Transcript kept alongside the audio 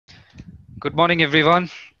Good morning, everyone.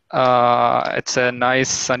 It's a nice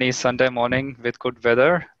sunny Sunday morning with good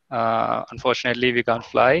weather. Unfortunately, we can't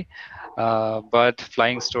fly, but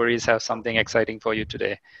flying stories have something exciting for you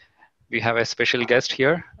today. We have a special guest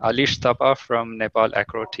here, Alish Thapa from Nepal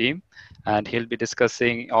Acro team, and he'll be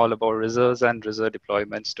discussing all about reserves and reserve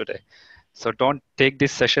deployments today. So don't take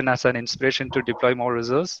this session as an inspiration to deploy more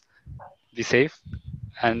reserves. Be safe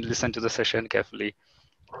and listen to the session carefully.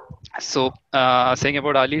 So, saying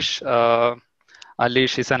about Alish,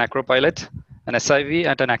 Alish is an acro pilot, an SIV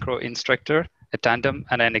and an acro instructor, a tandem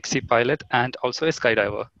and an XC pilot, and also a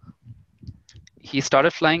skydiver. He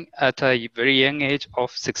started flying at a very young age of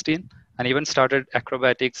 16 and even started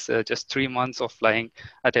acrobatics just 3 months of flying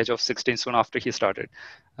at age of 16 soon after he started.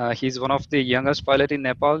 He's one of the youngest pilot in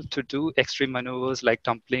Nepal to do extreme maneuvers like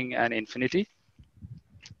tumbling and infinity.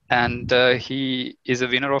 And he is a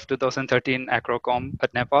winner of 2013 Acrocom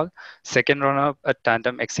at Nepal, second runner-up at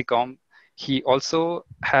Tandem XCOM. He also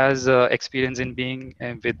has experience in being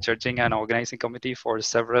with judging and organizing committee for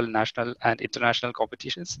several national and international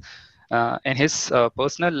competitions. In his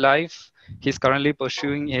personal life, he's currently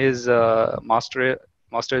pursuing his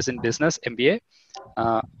master's in business MBA.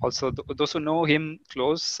 Also, those who know him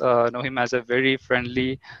close know him as a very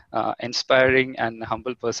friendly, inspiring, and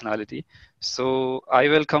humble personality. So I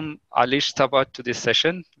welcome Alish Thapa to this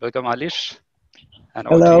session. Welcome, Alish, and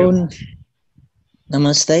over to you. Hello,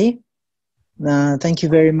 namaste. Thank you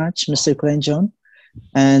very much, Mr. Clint John,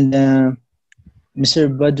 and Mr.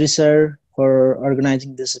 Badri sir for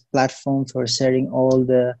organizing this platform, for sharing all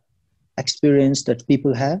the experience that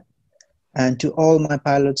people have, and to all my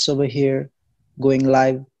pilots over here going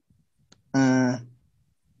live.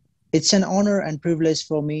 It's an honor and privilege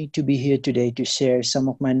for me to be here today to share some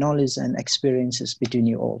of my knowledge and experiences between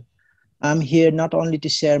you all. I'm here not only to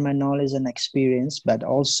share my knowledge and experience, but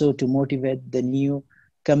also to motivate the new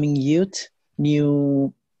coming youth,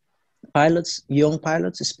 new pilots, young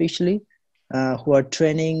pilots especially, who are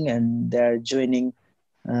training and they're joining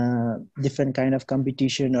different kind of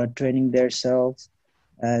competition or training themselves.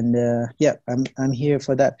 And yeah, I'm here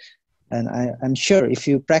for that. And I'm sure if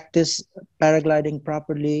you practice paragliding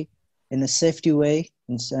properly in a safety way,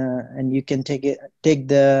 and you can take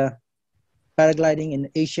the paragliding in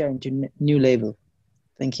Asia into new level.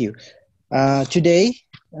 Thank you. Today,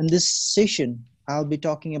 in this session, I'll be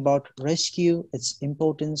talking about rescue, its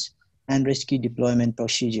importance, and rescue deployment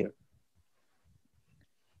procedure.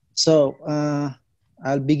 So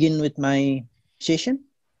I'll begin with my session.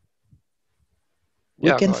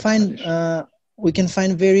 Yeah, go ahead, We can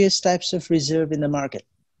find various types of reserve in the market.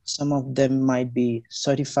 Some of them might be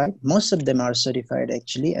certified. Most of them are certified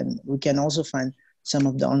actually, and we can also find some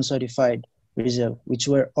of the uncertified reserve, which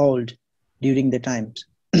were old during the times.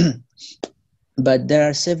 But there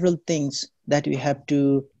are several things that we have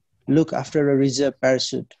to look after a reserve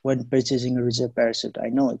parachute when purchasing a reserve parachute. I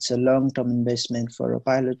know it's a long-term investment for a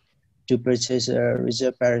pilot to purchase a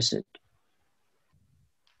reserve parachute.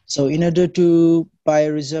 So in order to buy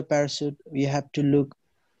a reserve parachute, we have to look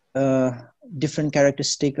different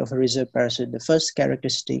characteristic of a reserve parachute. The first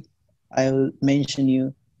characteristic I will mention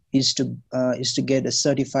you is to get a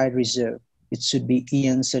certified reserve. It should be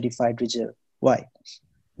EN certified reserve. Why?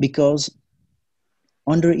 Because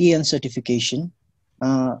under EN certification,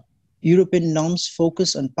 European norms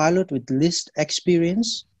focus on pilot with least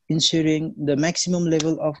experience, ensuring the maximum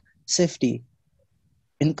level of safety.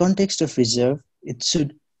 In context of reserve, it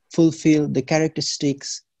should fulfill the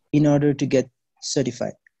characteristics in order to get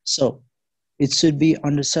certified. So it should be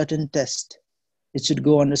under certain test. It should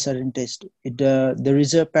go under certain test. The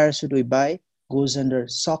reserve parachute we buy goes under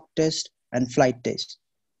shock test and flight test.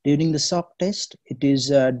 During the shock test, it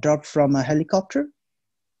is dropped from a helicopter,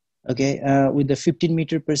 okay, with the 15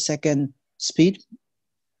 meter per second speed.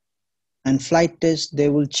 And flight test, they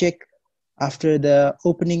will check after the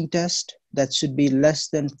opening test, that should be less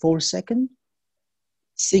than 4 seconds.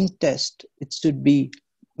 Sync test, it should be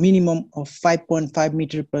minimum of 5.5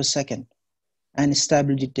 meter per second. And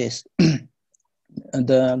stability test,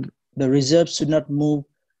 the reserve should not move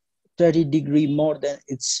 30 degree more than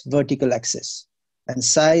its vertical axis. And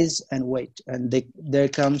size and weight, and there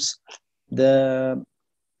comes the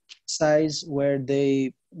size where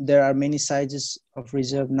there are many sizes of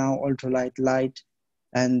reserve now, ultralight, light,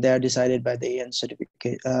 and they are decided by the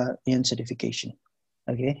EN certification.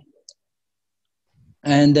 Okay,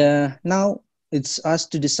 and now it's us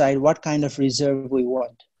to decide what kind of reserve we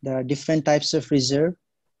want. There are different types of reserve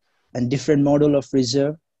and different model of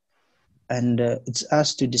reserve, and it's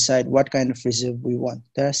us to decide what kind of reserve we want.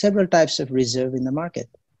 There are several types of reserve in the market.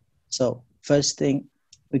 So first thing,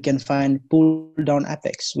 we can find pull down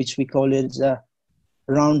apex, which we call it a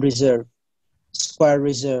round reserve. square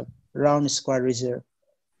reserve, round square reserve.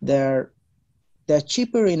 They're they're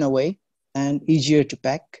cheaper in a way and easier to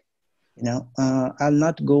pack. I'll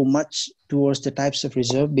not go much towards the types of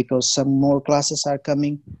reserve because some more classes are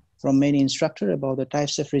coming from many instructor about the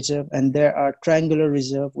types of reserve, and there are triangular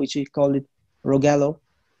reserve, which we call it rogallo,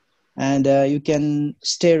 and you can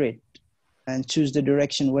steer it and choose the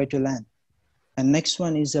direction where to land. And next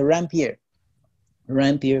one is a rampier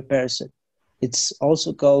parachute. It's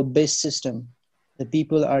also called base system. The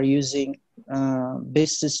people are using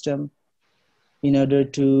base system in order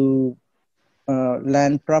to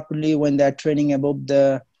land properly when they're training above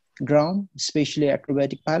the ground, especially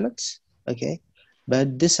acrobatic pilots. Okay,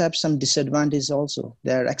 but this have some disadvantage also.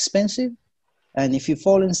 They're expensive, and if you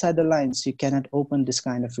fall inside the lines, you cannot open this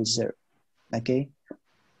kind of reserve. Okay,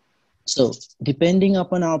 so depending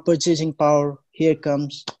upon our purchasing power, here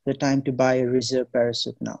comes the time to buy a reserve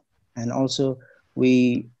parachute now. And also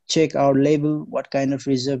we check our label, what kind of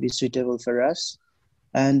reserve is suitable for us.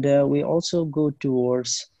 And we also go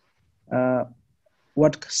towards uh,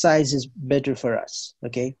 what size is better for us.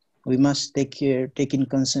 Okay, we must take in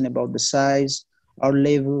concern about the size, our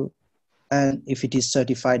label, and if it is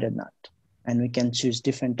certified or not. And we can choose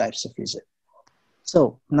different types of reserve.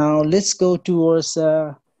 So now let's go towards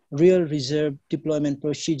real reserve deployment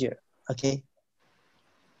procedure. Okay.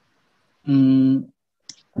 Mm,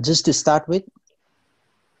 just to start with,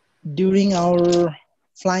 during our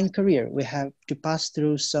flying career, we have to pass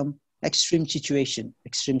through some extreme situation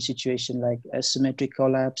like asymmetric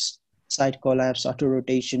collapse, side collapse, auto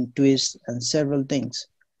rotation, twist, and several things.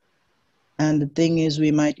 And the thing is,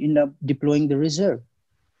 we might end up deploying the reserve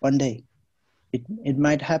one day. It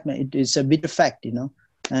might happen. It is a bitter fact,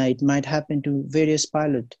 it might happen to various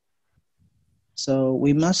pilots. So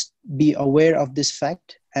we must be aware of this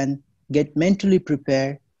fact and get mentally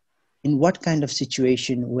prepared in what kind of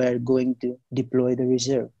situation we're going to deploy the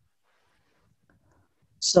reserve.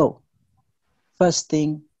 So first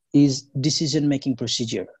thing is decision-making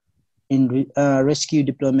procedure in rescue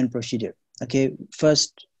deployment procedure. Okay,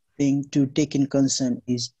 first thing to take in concern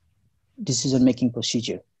is decision-making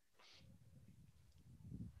procedure.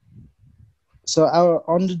 So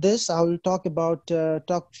on this, I will talk about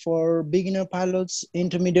talk for beginner pilots,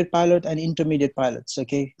 intermediate pilot, and intermediate pilots.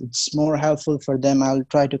 Okay, it's more helpful for them. I'll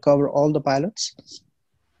try to cover all the pilots.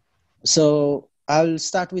 So I'll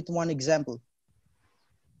start with one example.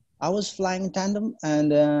 I was flying tandem,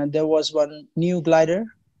 and there was one new glider.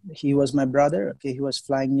 He was my brother. Okay, he was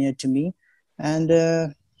flying near to me,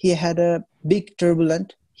 and he had a big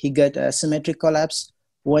turbulent. He got a symmetric collapse,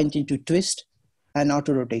 went into twist, and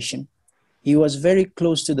auto rotation. He was very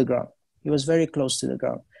close to the ground.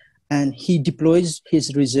 And he deploys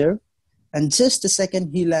his reserve, and just a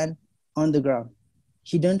second he land on the ground.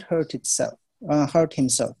 He didn't hurt himself.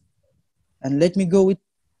 And let me go with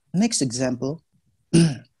next example.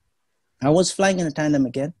 I was flying in a tandem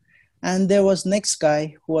again, and there was next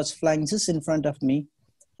guy who was flying just in front of me.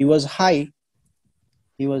 He was high.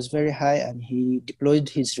 He was very high, and he deployed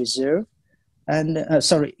his reserve. And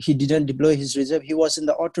he didn't deploy his reserve. He was in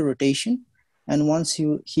the auto rotation. And once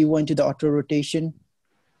he went to the auto rotation,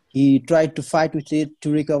 he tried to fight with it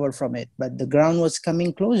to recover from it. But the ground was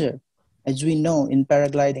coming closer. As we know, in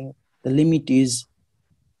paragliding, the limit is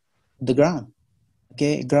the ground.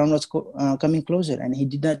 Okay, ground was coming closer, and he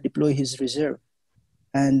did not deploy his reserve.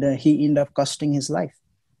 And he ended up costing his life.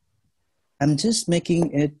 I'm just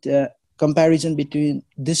making it comparison between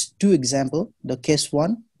these two examples, the case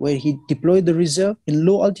one, where he deployed the reserve in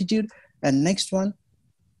low altitude, and next one,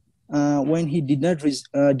 when he did not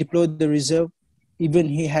deploy the reserve, even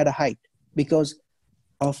he had a height because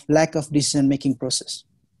of lack of decision-making process.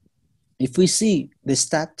 If we see the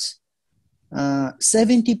stats,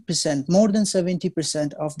 70%, more than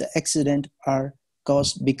 70% of the accident are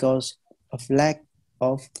caused because of lack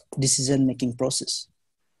of decision-making process.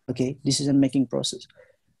 Okay, decision-making process.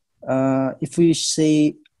 If we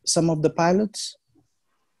say some of the pilots,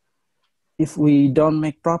 if we don't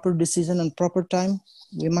make proper decision and proper time,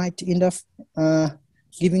 we might end up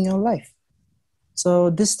giving our life. So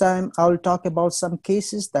this time I'll talk about some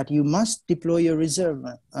cases that you must deploy your reserve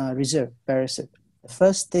parachute. The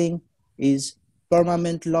first thing is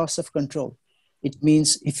permanent loss of control. It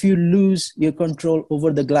means if you lose your control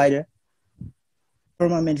over the glider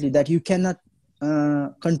permanently, that you cannot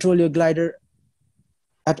control your glider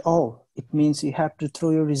at all, it means you have to throw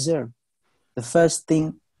your reserve. The first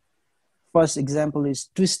example is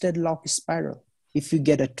twisted lock spiral. If you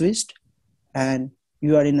get a twist and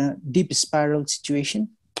you are in a deep spiral situation,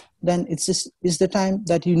 then it's the time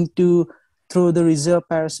that you need to throw the reserve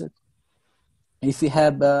parachute. If you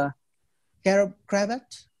have a cravat,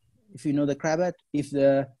 if you know the cravat, if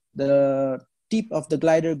the tip of the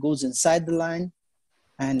glider goes inside the line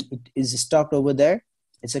and it is stopped over there,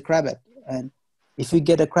 it's a cravat. And if we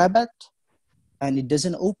get a cravat and it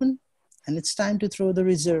doesn't open, and it's time to throw the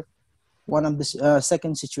reserve. One of the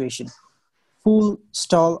second situation, full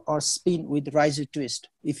stall or spin with riser twist.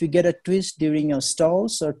 If you get a twist during your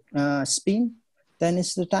stalls or spin, then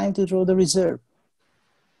it's the time to throw the reserve.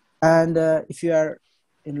 And if you are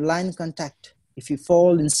in line contact, if you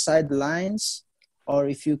fall inside the lines or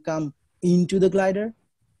if you come into the glider,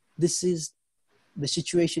 this is the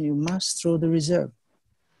situation you must throw the reserve.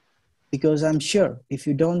 Because I'm sure if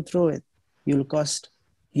you don't throw it, you'll cost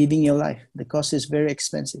giving your life. The cost is very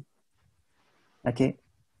expensive. Okay.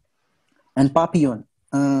 And papillon.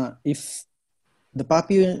 If the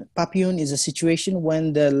papillon is a situation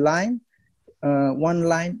when the line, one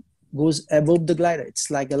line goes above the glider. It's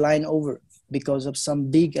like a line over. Because of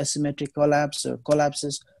some big asymmetric collapse or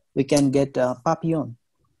collapses, we can get a papillon.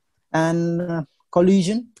 And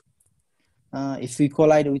collision. If we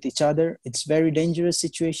collide with each other, it's very dangerous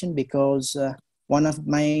situation because one of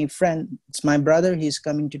my friend, it's my brother, he's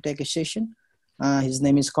coming to take a session. His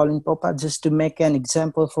name is Clint. Just to make an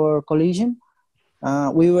example for collision,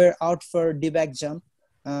 we were out for debug jump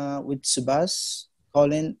with Subhas,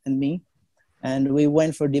 Colin, and me. And we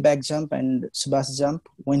went for debug jump and Subhas jump.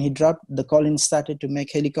 When he dropped, the Colin started to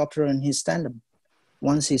make helicopter in his tandem.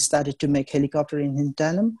 Once he started to make helicopter in his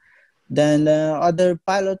tandem, then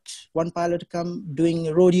one pilot come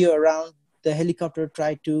doing rodeo around the helicopter,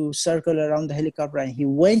 tried to circle around the helicopter, and he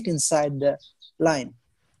went inside the line,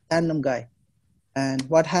 tandem guy. And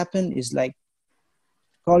what happened is like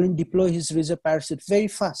Colin deployed his reserve parachute very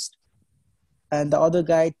fast. And the other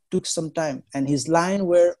guy took some time and his line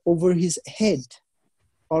were over his head,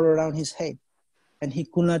 all around his head. And he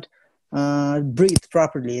could not breathe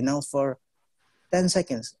properly, for 10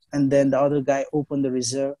 seconds. And then the other guy opened the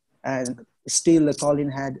reserve and still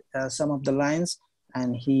Colin had some of the lines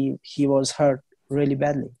and he was hurt really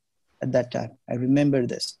badly at that time. I remember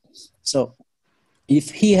this. So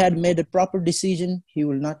if he had made a proper decision, he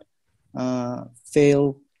will not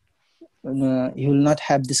fail. He will not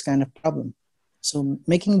have this kind of problem. So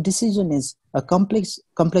making a decision is a complex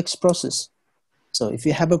process. So if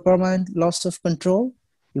you have a permanent loss of control,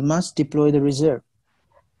 you must deploy the reserve.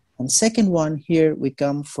 And second one, here we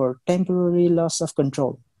come for temporary loss of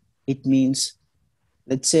control. It means,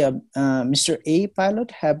 let's say Mr. A pilot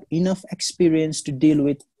have enough experience to deal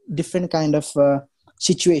with different kind of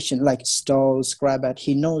situation like stalls, cravat.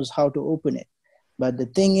 He knows how to open it. But the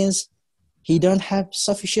thing is, he don't have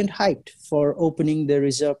sufficient height for opening the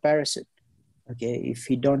reserve parachute. Okay, if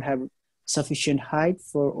he don't have sufficient height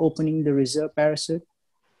for opening the reserve parachute,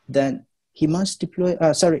 then he must deploy,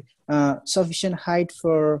 sufficient height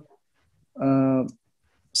for,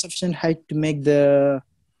 sufficient height to make the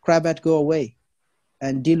cravat go away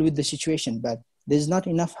and deal with the situation. But there's not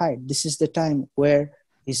enough height. This is the time where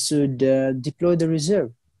he should deploy the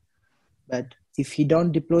reserve. But if he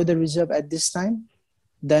don't deploy the reserve at this time,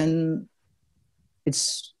 then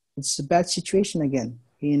it's a bad situation again.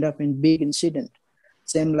 He end up in big incident.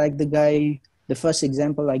 Same like the guy, the first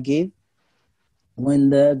example I gave,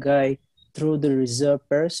 when the guy threw the reserve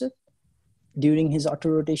parachute during his auto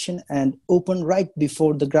rotation and opened right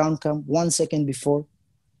before the ground come, 1 second before.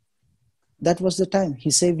 That was the time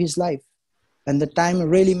he saved his life. And the time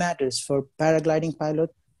really matters for paragliding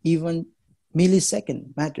pilot. Even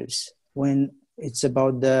millisecond matters when it's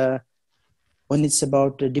about deploying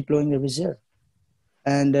the reserve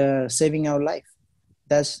and saving our life.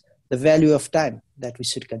 That's the value of time that we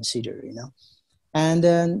should consider, And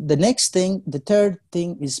then the next thing, the third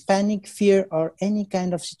thing is panic, fear, or any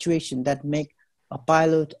kind of situation that make a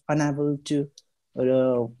pilot unable to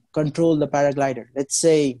control the paraglider. Let's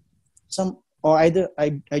say I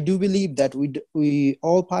do believe that we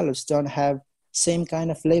all pilots don't have same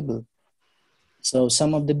kind of label. So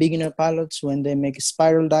some of the beginner pilots, when they make a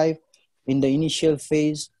spiral dive in the initial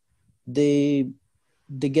phase, they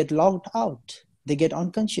get logged out. They get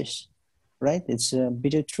unconscious, right? It's a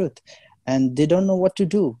bitter truth. And they don't know what to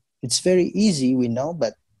do. It's very easy, we know,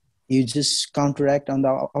 but you just counteract on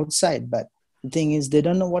the outside. But the thing is, they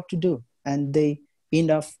don't know what to do. And they end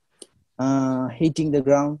up hitting the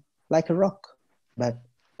ground like a rock. But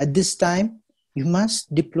at this time, you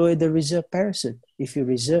must deploy the reserve parachute. If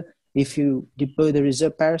you deploy the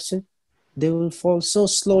reserve parachute, they will fall so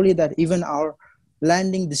slowly that even our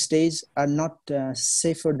landing the stage are not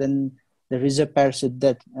safer than the reserve parachute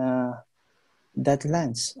that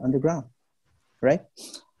lands on the ground, right?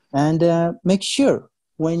 And make sure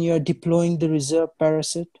when you're deploying the reserve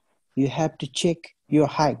parachute, you have to check your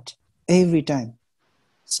height every time.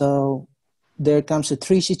 So there comes a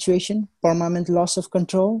three situation: permanent loss of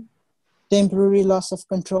control, temporary loss of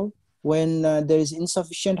control when there is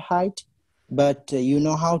insufficient height, but you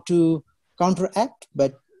know how to counteract,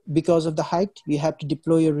 but because of the height you have to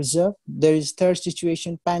deploy your reserve. There is third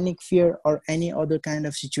situation: panic, fear, or any other kind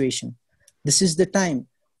of situation. This is the time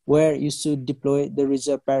where you should deploy the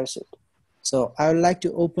reserve parachute. So I would like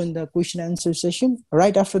to open the question and answer session.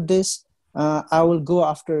 Right after this, I will go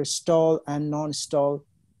after stall and non-stall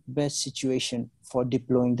best situation for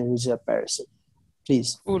deploying the reserve parachute.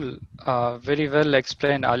 Please. Cool. Very well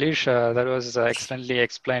explained, Alish. That was excellently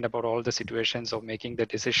explained about all the situations of making the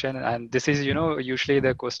decision. And this is, usually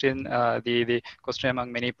the question, the question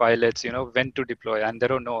among many pilots, when to deploy. And they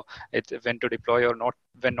don't know it when to deploy or not,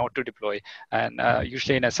 when not to deploy. And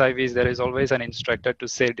usually in SIVs, there is always an instructor to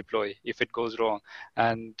say deploy if it goes wrong.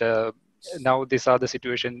 And now these are the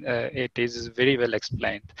situation. It is very well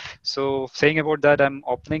explained. So saying about that, I'm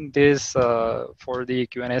opening this for the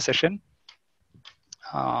Q&A session.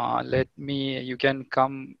 You can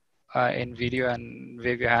come in video and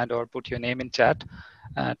wave your hand or put your name in chat,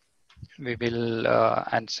 and we will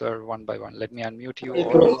answer one by one. Let me unmute you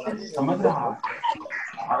all.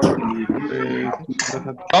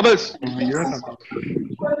 Bubbles.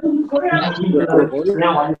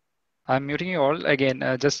 I'm muting you all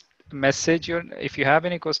again. Just message your, if you have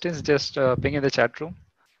any questions, just ping in the chat room.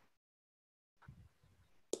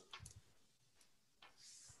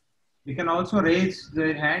 You can also raise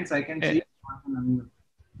the hands. I can see.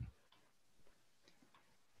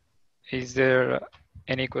 Is there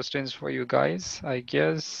any questions for you guys? I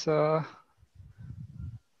guess. Yeah,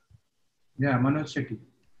 Manoj Shetty.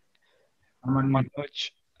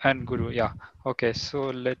 Manoj and Guru. Yeah. Okay. So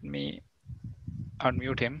let me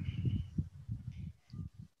unmute him.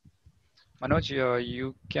 Manoj,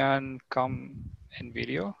 you can come in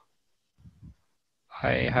video.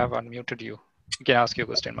 I have unmuted you. You can ask your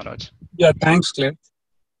question, Manoj. Yeah, thanks, Clint.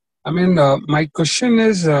 I mean, my question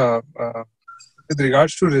is with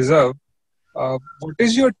regards to reserve. What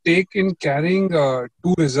is your take in carrying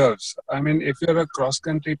two reserves? I mean, if you're a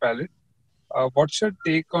cross-country pilot, what's your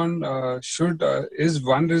take on is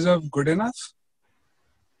one reserve good enough?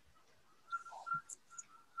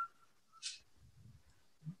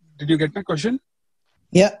 Did you get my question?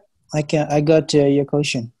 Yeah, I got your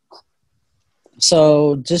question.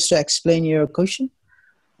 So just to explain your question,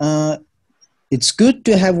 it's good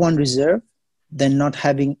to have one reserve than not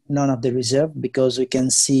having none of the reserve, because we can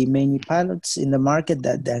see many pilots in the market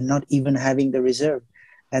that they're not even having the reserve,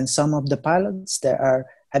 and some of the pilots that are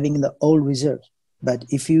having the old reserve. But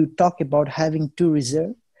if you talk about having two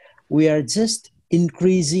reserve, we are just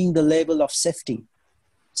increasing the level of safety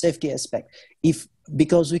aspect.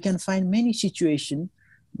 Because we can find many situations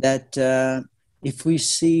that if we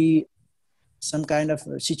see some kind of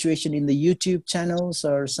situation in the YouTube channels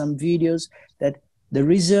or some videos, that the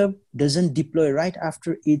reserve doesn't deploy right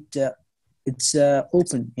after it's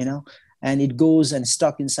open, and it goes and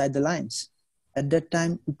stuck inside the lines. At that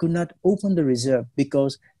time, we could not open the reserve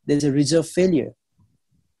because there's a reserve failure.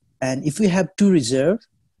 And if we have two reserve,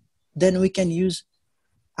 then we can use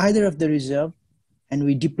either of the reserve and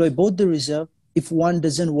we deploy both the reserve. If one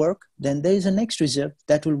doesn't work, then there is a next reserve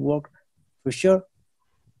that will work for sure.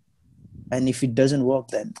 And if it doesn't work,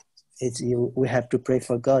 then we have to pray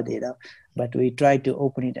for God, but we try to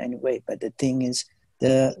open it anyway. But the thing is,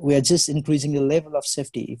 we are just increasing the level of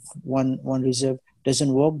safety. If one reserve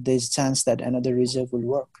doesn't work, there's a chance that another reserve will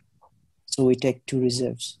work. So we take two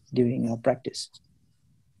reserves during our practice.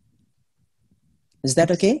 Is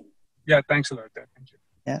that okay? Yeah, thanks a lot. Thank you.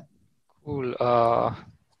 Yeah. Cool.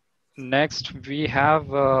 Next, we have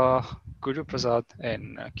Guru Prasad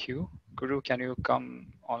in queue. Guru, can you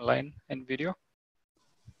come online in video?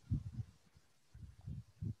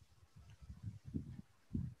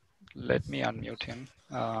 Let me unmute him.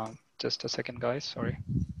 Just a second, guys. Sorry.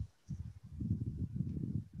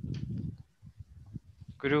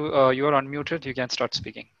 Guru, you are unmuted. You can start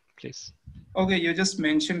speaking, please. Okay, you just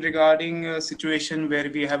mentioned regarding a situation where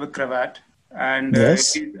we have a cravat, and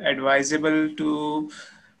Yes. it is advisable to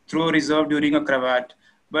throw reserve during a cravat.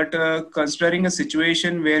 But considering a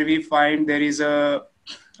situation where we find there is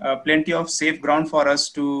plenty of safe ground for us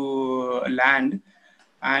to land,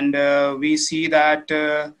 and we see that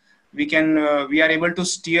we are able to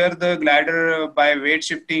steer the glider by weight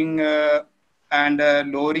shifting and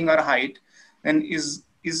lowering our height, then is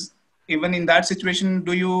even in that situation,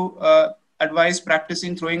 do you advise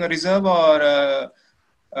practicing throwing a reserve, or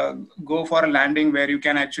go for a landing where you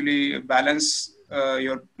can actually balance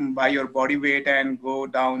your body weight and go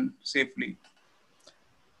down safely?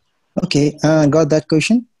 Okay, got that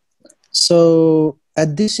question. So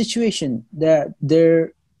at this situation, there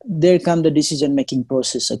come the decision making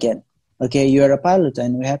process again. Okay, you are a pilot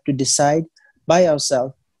and we have to decide by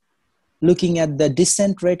ourselves, looking at the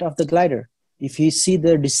descent rate of the glider. If you see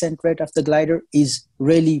the descent rate of the glider is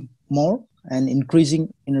really more and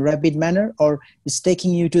increasing in a rapid manner, or it's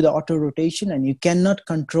taking you to the auto rotation and you cannot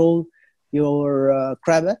control your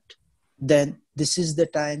cravat, then this is the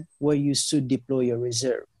time where you should deploy your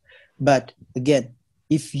reserve. But again,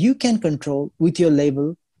 if you can control with your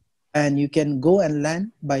label and you can go and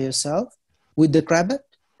land by yourself with the cravat,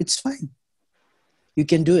 it's fine. You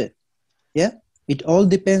can do it. Yeah. It all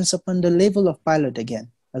depends upon the level of pilot again.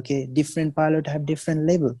 Okay. Different pilot have different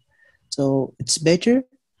level. So it's better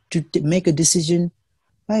to make a decision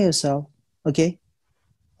by yourself. Okay.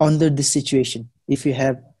 Under this situation, if you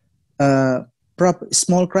have a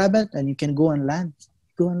small cravat and you can go and land,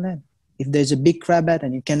 go and land. If there's a big cravat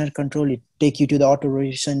and you cannot control it, take you to the auto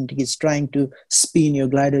rotation, it's trying to spin, your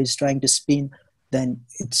glider is trying to spin, then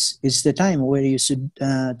it's the time where you should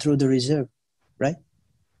throw the reserve, right?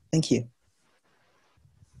 Thank you.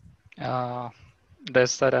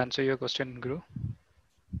 Does that answer your question, Guru?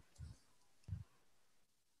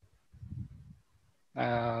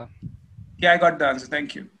 Yeah, I got the answer.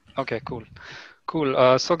 Thank you. Okay, cool.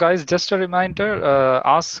 So guys, just a reminder,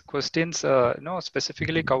 ask questions,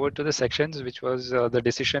 specifically covered to the sections, which was the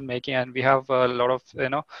decision making, and we have a lot of,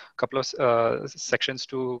 couple of sections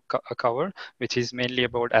to cover, which is mainly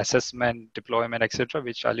about assessment, deployment, etc.,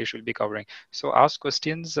 which Alish will be covering. So ask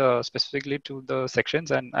questions specifically to the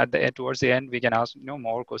sections, and at the end, towards the end, we can ask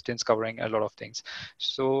more questions covering a lot of things.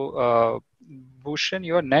 So Bhushan,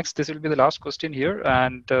 you're next. This will be the last question here,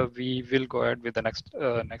 and we will go ahead with the next.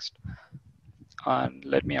 And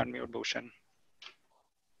let me unmute Bhushan.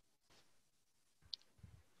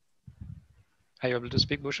 Are you able to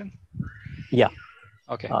speak, Bhushan? Yeah.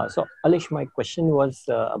 Okay. So Alish, my question was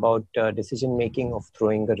about decision making of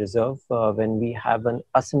throwing a reserve when we have an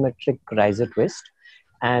asymmetric riser twist,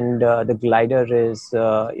 and the glider is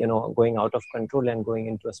going out of control and going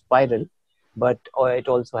into a spiral, but it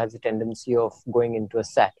also has a tendency of going into a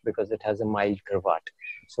sat because it has a mild cravat.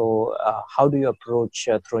 So how do you approach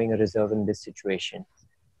throwing a reserve in this situation?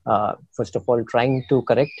 First of all, trying to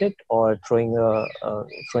correct it, or throwing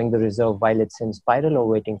the reserve while it's in spiral, or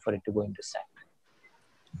waiting for it to go into sat?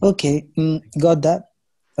 Okay, got that.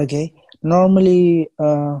 Okay, normally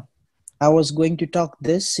I was going to talk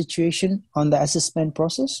this situation on the assessment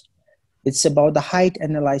process. It's about the height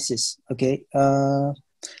analysis. Okay,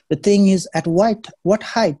 the thing is at what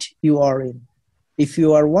height you are in. If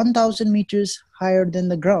you are 1,000 meters higher than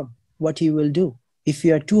the ground, what you will do? If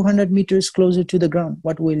you are 200 meters closer to the ground,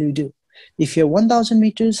 what will you do? If you're 1,000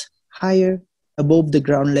 meters higher above the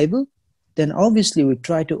ground level, then obviously we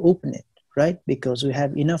try to open it, right? Because we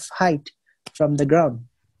have enough height from the ground.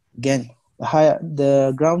 Again,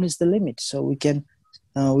 the ground is the limit, so we can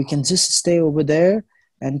just stay over there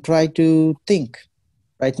and try to think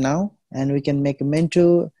right now, and we can make a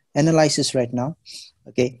mental analysis right now.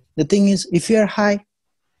 Okay, the thing is, if you are high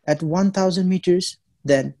at 1,000 meters,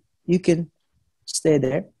 then you can stay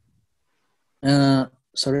there.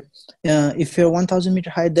 If you're 1,000 meter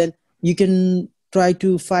high, then you can try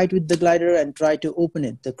to fight with the glider and try to open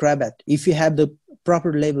it, the cravat, if you have the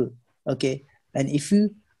proper level. Okay, and if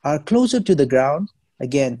you are closer to the ground,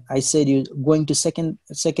 again, I said you're going to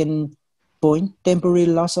second point, temporary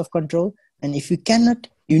loss of control. And if you cannot,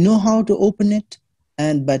 you know how to open it,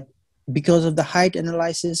 but because of the height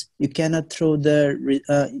analysis, you cannot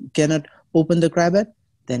cannot open the cravat,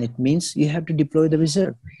 then it means you have to deploy the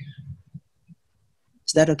reserve.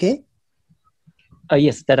 Is that okay?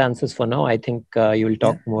 Yes, that answers for now. I think you will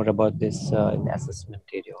talk more about this in the assessment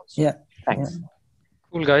area also. Yeah. Thanks. Yeah.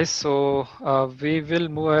 Cool, guys. So we will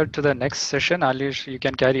move ahead to the next session. Alish, you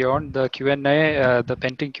can carry on the Q&A, the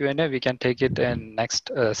pending Q&A. We can take it in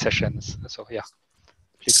next sessions. So yeah.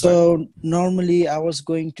 So normally I was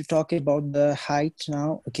going to talk about the height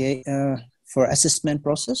now. Okay, for assessment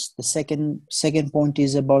process. The second point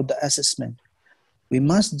is about the assessment. We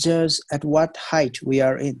must judge at what height we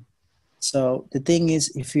are in. So the thing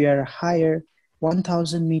is, if we are higher,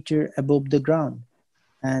 1,000 meter above the ground,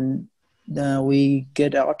 and we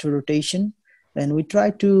get auto rotation, then we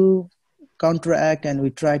try to counteract and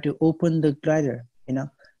we try to open the glider,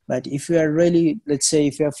 But if you are really, let's say,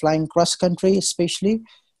 if you are flying cross country, especially,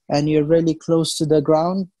 and you're really close to the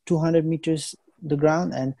ground, 200 meters the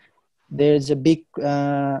ground, and there's a big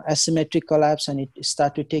asymmetric collapse, and it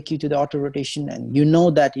start to take you to the auto rotation, and you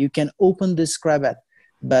know that you can open this cravat,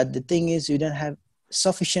 but the thing is you don't have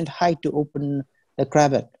sufficient height to open the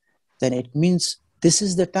cravat, then it means this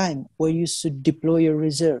is the time where you should deploy your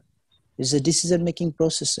reserve. It's a decision-making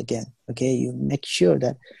process again. Okay, you make sure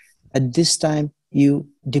that at this time you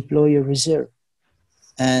deploy your reserve.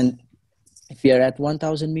 And if you are at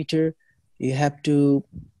 1,000 meter, you have to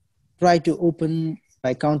try to open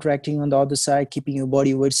by counteracting on the other side, keeping your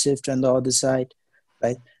body weight shift on the other side,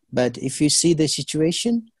 right? But if you see the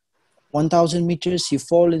situation, 1,000 meters, you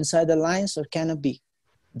fall inside the lines or canopy,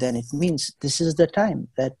 then it means this is the time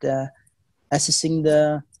that assessing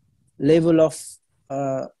the level of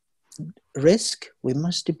risk, we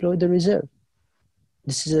must deploy the reserve.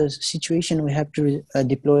 This is a situation we have to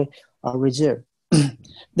deploy our reserve.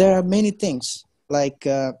 There are many things like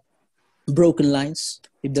broken lines.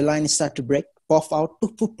 If the line start to break, puff out,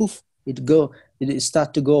 poof, poof, poof, it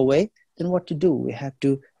start to go away. Then what to do? We have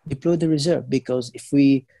to deploy the reserve, because if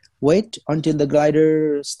we wait until the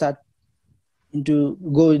glider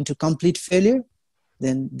go into complete failure,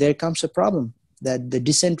 then there comes a problem that the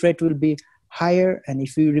descent rate will be higher. And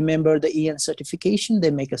if you remember the EN certification,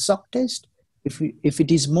 they make a shock test. If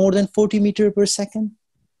it is more than 40 meters per second,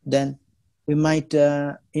 then we might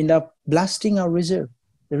end up blasting our reserve.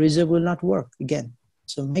 The reserve will not work again.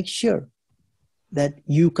 So make sure that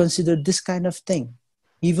you consider this kind of thing.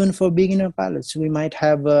 Even for beginner pilots, we might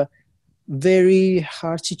have a very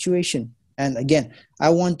hard situation. And again, I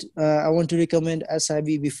want to recommend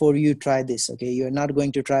SIB before you try this. Okay, you're not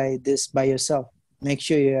going to try this by yourself. Make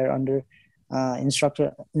sure you are under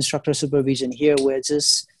instructor supervision. Here we're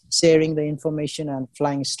just sharing the information and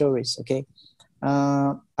flying stories. Okay,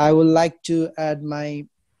 I would like to add my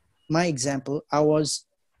example. I was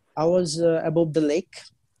above the lake.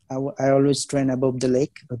 I always train above the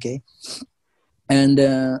lake. Okay, and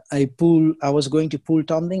I was going to pool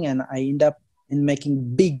tumbling, and I end up in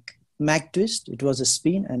making big mag twist. It was a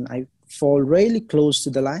spin, and I fall really close to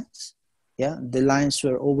the lines. Yeah, the lines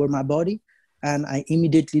were over my body, and I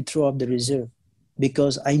immediately threw up the reserve,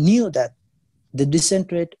 because I knew that the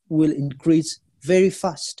descent rate will increase very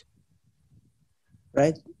fast,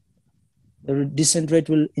 right? The descent rate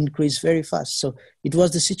will increase very fast. So it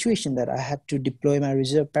was the situation that I had to deploy my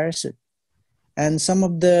reserve parachute. And some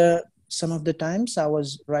of the times I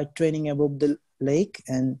was training above the lake,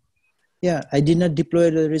 and yeah, I did not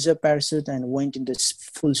deploy the reserve parachute and went into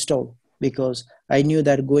full stall, because I knew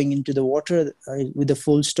that going into the water with the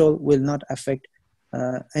full stall will not affect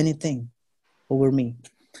anything over me.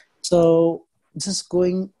 So just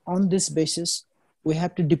going on this basis, we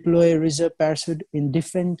have to deploy a reserve parachute in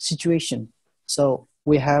different situations. So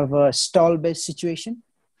we have a stall-based situation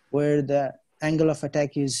where the angle of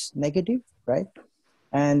attack is negative, right?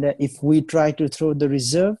 And if we try to throw the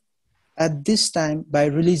reserve at this time by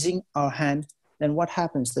releasing our hand, then what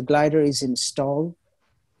happens? The glider is in stall,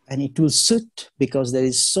 and it will shoot, because there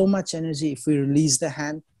is so much energy if we release the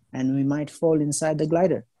hand, and we might fall inside the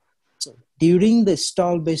glider. So during the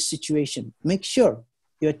stall-based situation, make sure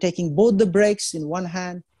you're taking both the brakes in one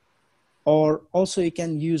hand, or also you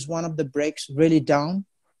can use one of the brakes really down,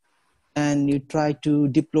 and you try to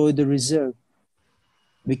deploy the reserve.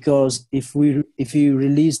 Because if you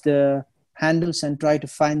release the handles and try to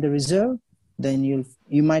find the reserve, then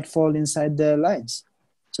you might fall inside the lines.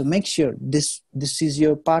 So make sure this is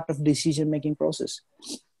your part of decision-making process.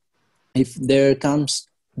 If there comes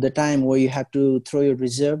the time where you have to throw your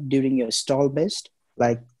reserve during your stall-based,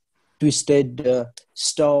 like twisted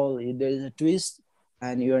stall, there is a twist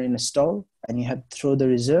and you're in a stall and you have to throw the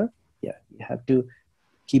reserve, yeah, you have to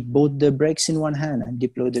keep both the brakes in one hand and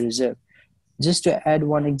deploy the reserve. Just to add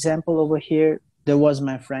one example over here, there was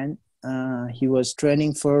my friend. He was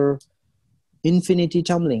training for infinity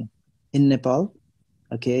tumbling in Nepal.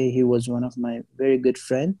 Okay, he was one of my very good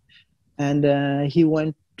friend, and he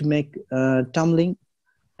went to make tumbling,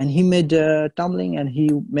 and he made tumbling, and he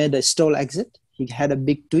made a stall exit. He had a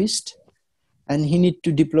big twist, and he need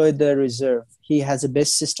to deploy the reserve. He has a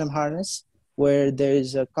base system harness where there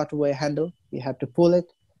is a cutaway handle. You have to pull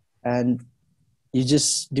it, and you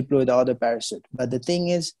just deploy the other parachute. But the thing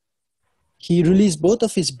is, he released both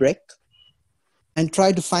of his brake and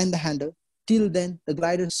tried to find the handle. Till then, the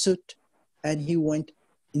glider shoot, and he went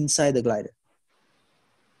inside the glider.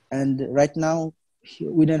 And right now,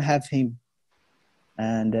 we don't have him.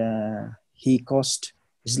 And he cost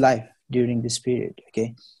his life during this period,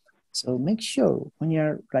 okay? So make sure when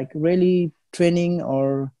you're like really training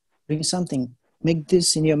or doing something, make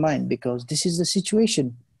this in your mind, because this is the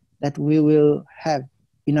situation that we will have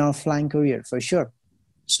in our flying career for sure,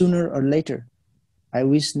 sooner or later. I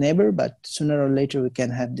wish never, but sooner or later we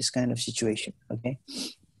can have this kind of situation, okay?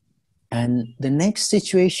 And the next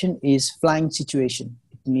situation is flying situation.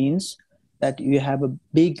 It means that you have a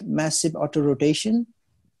big, massive auto rotation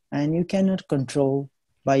and you cannot control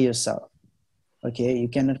by yourself. Okay, you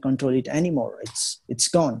cannot control it anymore. It's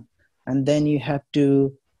gone, and then you have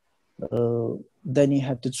to throw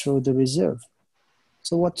the reserve.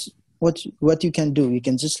 So what you can do? You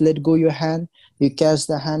can just let go your hand, you catch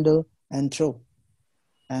the handle and throw.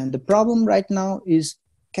 And the problem right now is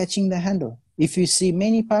catching the handle. If you see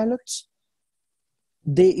many pilots,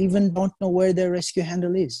 they even don't know where their rescue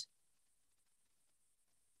handle is.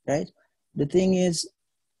 Right? The thing is,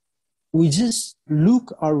 we just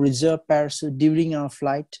look our reserve parachute during our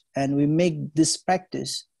flight, and we make this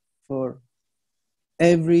practice for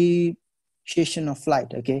every session of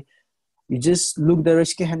flight. Okay, you just look the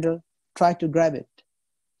rescue handle, try to grab it.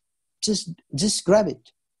 Just grab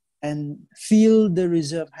it and feel the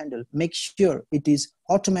reserve handle. Make sure it is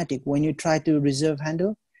automatic. When you try to reserve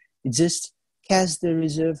handle, you just catch the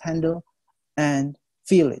reserve handle and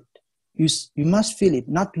feel it. You must feel it,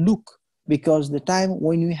 not look, because the time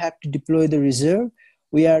when we have to deploy the reserve,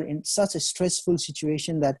 we are in such a stressful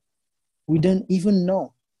situation that we don't even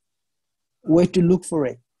know where to look for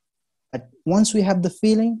it. But once we have the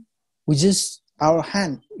feeling, our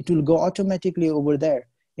hand, it will go automatically over there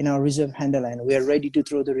in our reserve handle, and we are ready to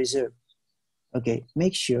throw the reserve. Okay,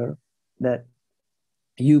 make sure that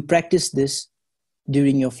you practice this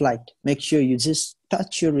during your flight. Make sure you just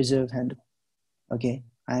touch your reserve handle. Okay,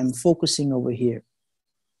 I am focusing over here.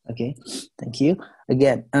 Okay, thank you.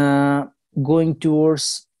 Again, going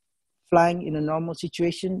towards flying in a normal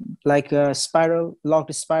situation, like a spiral,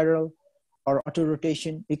 locked spiral, or auto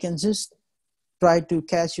rotation, you can just try to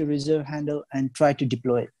catch your reserve handle and try to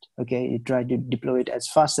deploy it. Okay, you try to deploy it as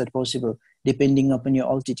fast as possible, depending upon your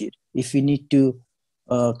altitude. If you need to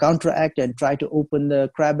counteract and try to open the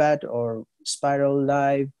crabat or spiral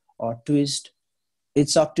dive or twist,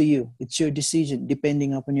 it's up to you. It's your decision,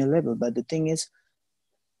 depending upon your level. But the thing is,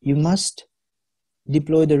 you must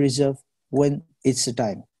deploy the reserve when it's the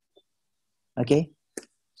time. Okay,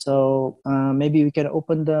 so maybe we can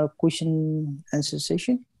open the question answer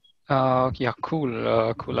session. Yeah, cool,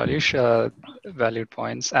 Alish. Valid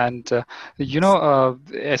points. And,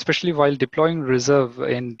 especially while deploying reserve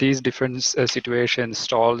in these different situations,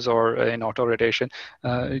 stalls or in auto rotation,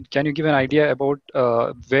 can you give an idea about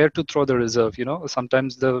where to throw the reserve?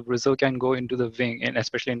 Sometimes the reserve can go into the wing, and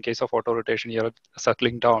especially in case of auto rotation, you're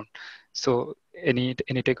circling down. So any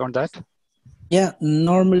take on that? Yeah,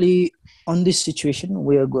 normally on this situation,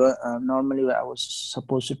 we are normally I was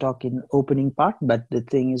supposed to talk in opening part, but the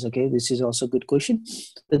thing is, okay, this is also a good question.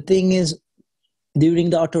 The thing is, during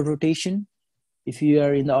the auto rotation, if you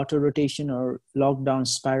are in the auto rotation or lockdown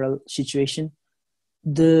spiral situation,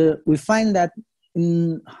 we find that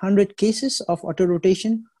in 100 cases of auto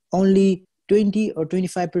rotation, only 20 or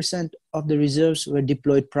 25% of the reserves were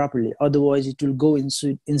deployed properly. Otherwise, it will go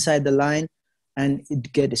inside the line and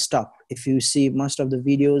it get stopped. If you see most of the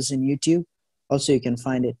videos in YouTube, also you can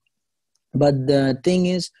find it. But the thing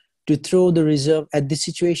is, to throw the reserve at the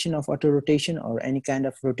situation of auto rotation or any kind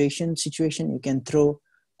of rotation situation, you can throw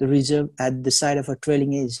the reserve at the side of a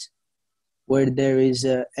trailing edge where there is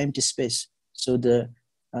an empty space. So the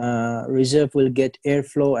reserve will get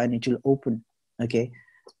airflow and it will open. Okay.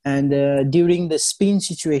 And during the spin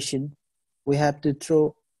situation, we have to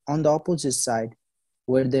throw on the opposite side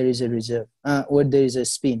where there is a reserve, where there is a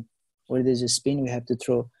spin. Where there's a spin, we have to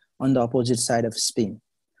throw on the opposite side of spin.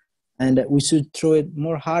 And we should throw it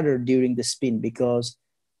more harder during the spin, because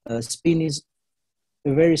spin is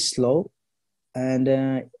very slow and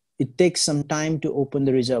it takes some time to open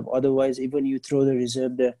the reserve. Otherwise, even you throw the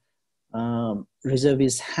reserve, the reserve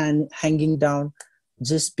is hanging down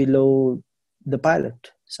just below the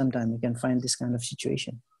pilot. Sometimes you can find this kind of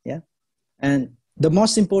situation. Yeah. And the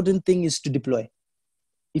most important thing is to deploy.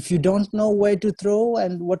 If you don't know where to throw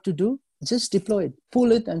and what to do, just deploy it,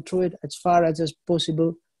 pull it and throw it as far as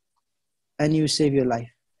possible, and you save your life.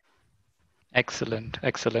 Excellent.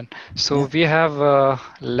 So we have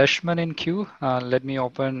Leshman in queue. Let me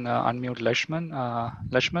unmute Leshman.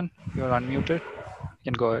 Leshman, you're unmuted.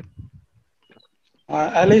 You can go ahead.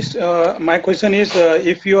 Alice, my question is,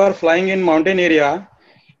 if you are flying in mountain area,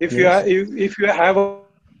 if you have a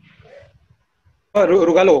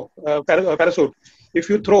Rugalo parachute, if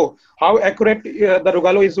you throw, how accurate the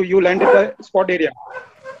Rugalo is, you land at the spot area?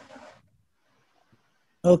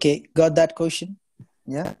 Okay, got that question.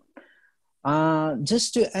 Yeah.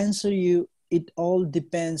 Just to answer you, it all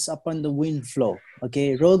depends upon the wind flow.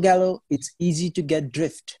 Okay, Rogalo, it's easy to get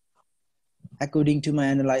drift. According to my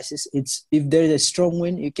analysis, if there is a strong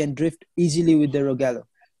wind, you can drift easily with the Rogalo.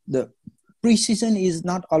 The precision is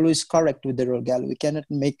not always correct with the Rogalo. We cannot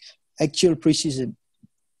make actual precision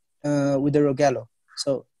with the Rogalo.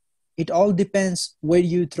 So it all depends where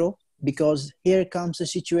you throw, because here comes a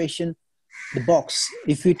situation The box,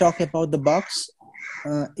 if we talk about the box,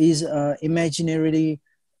 is an imaginary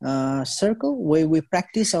circle where we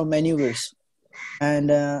practice our maneuvers.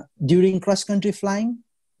 And during cross-country flying,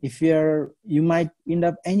 if you might end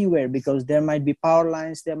up anywhere because there might be power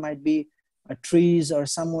lines, there might be trees or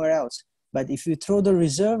somewhere else. But if you throw the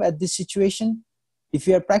reserve at this situation, if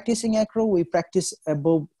you are practicing acro, we practice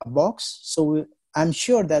above a box. So I'm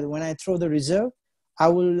sure that when I throw the reserve, I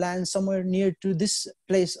will land somewhere near to this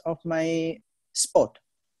place of my spot.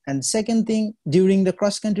 And second thing, during the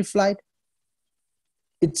cross-country flight,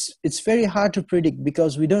 it's very hard to predict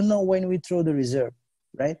because we don't know when we throw the reserve,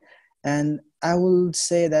 right? And I will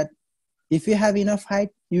say that if you have enough height,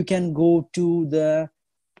 you can go to the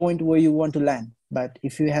point where you want to land. But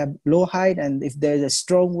if you have low height and if there's a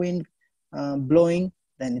strong wind blowing,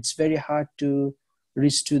 then it's very hard to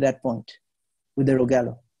reach to that point with the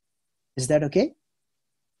Rogallo. Is that okay?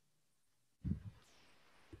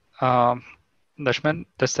 Dashman,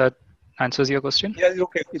 does that answers your question? Yeah, it's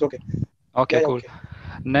okay. It's okay. Okay, Yeah, cool. okay.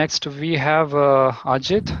 Next, we have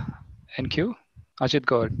Ajit in queue. Ajit,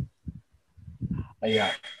 go ahead.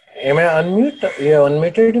 Yeah. Am I unmute? You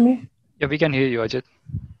unmuted me? Yeah, we can hear you, Ajit.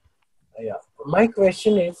 Yeah. My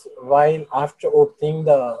question is, while after opening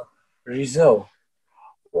the reserve,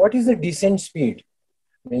 what is the descent speed?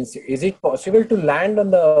 Means, is it possible to land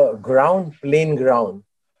on the ground, plain ground,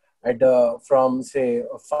 at from say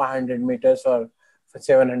 500 meters or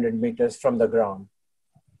 700 meters from the ground?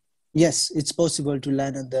 Yes, it's possible to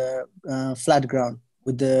land on the flat ground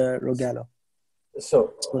with the Rogallo.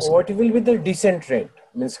 So, what will be the descent rate?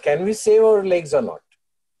 Means, can we save our legs or not?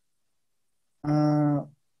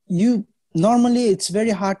 Normally it's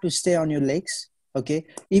very hard to stay on your legs. Okay,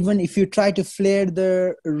 even if you try to flare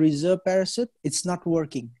the reserve parachute, it's not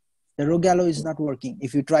working. The Rogallo is not working.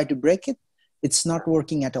 If you try to break it, it's not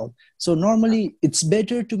working at all. So normally it's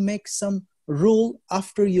better to make some roll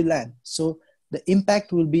after you land. So the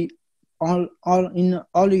impact will be all in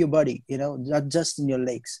all your body, not just in your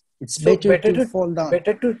legs. It's So better to fall down.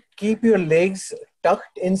 Better to keep your legs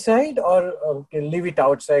tucked inside or leave it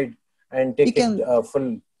outside and take it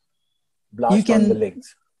full blast on the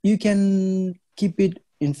legs? You can keep it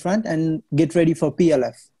in front and get ready for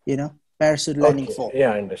PLF, parachute landing fall.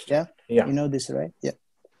 Yeah, I understand. Yeah. You know this, right? Yeah.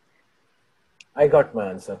 I got my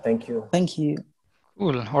answer. Thank you. Thank you.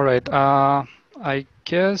 Cool. All right. I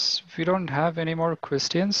guess we don't have any more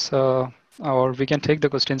questions, or we can take the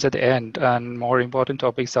questions at the end, and more important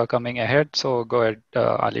topics are coming ahead. So go ahead,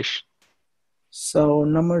 Alish. So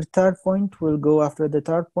third point, we'll go after the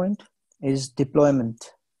third point, is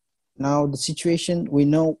deployment. Now the situation, we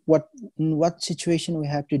know in what situation we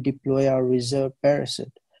have to deploy our reserve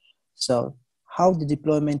parachute. So how the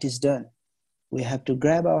deployment is done, we have to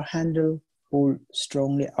grab our handle, pull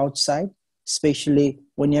strongly outside, especially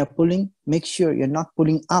when you're pulling, make sure you're not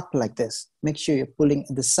pulling up like this. Make sure you're pulling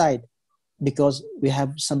at the side because we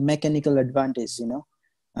have some mechanical advantage,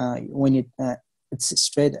 when it's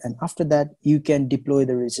straight, and after that you can deploy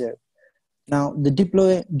the reserve. Now the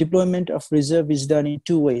deployment of reserve is done in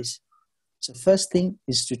two ways. So first thing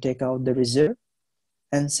is to take out the reserve,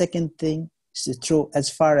 and second thing is to throw as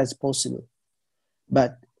far as possible.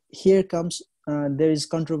 But here comes, there is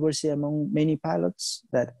controversy among many pilots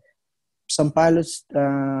that some pilots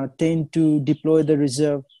tend to deploy the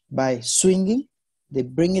reserve by swinging. They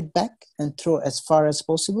bring it back and throw as far as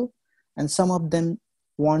possible. And some of them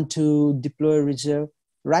want to deploy reserve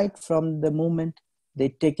right from the moment they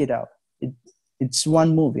take it out. It's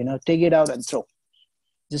one move, take it out and throw.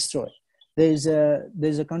 Just throw it. There's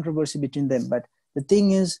a controversy between them, but the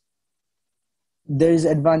thing is, there is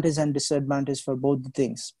advantage and disadvantage for both the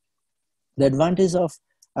things. The advantage of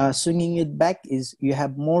swinging it back is you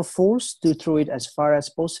have more force to throw it as far as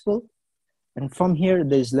possible, and from here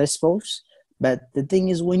there's less force. But the thing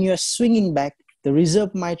is, when you are swinging back, the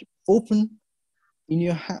reserve might open in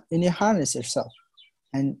your harness itself,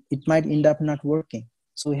 and it might end up not working.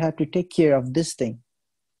 So we have to take care of this thing.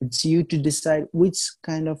 It's you to decide which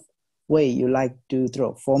kind of way you like to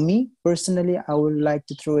throw. For me, personally, I would like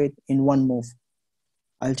to throw it in one move.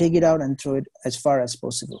 I'll take it out and throw it as far as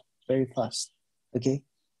possible, very fast. Okay.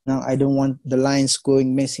 Now I don't want the lines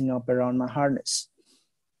messing up around my harness.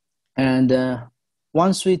 And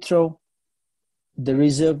once we throw, the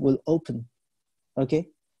reserve will open. Okay.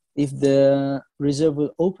 If the reserve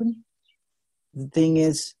will open, the thing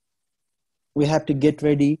is, we have to get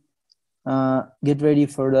ready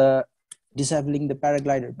for the disabling the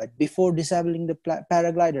paraglider. But before disabling the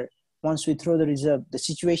paraglider, once we throw the reserve, the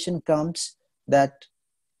situation comes that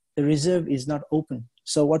the reserve is not open.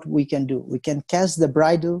 So what we can do, we can catch the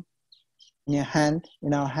bridle in our hand,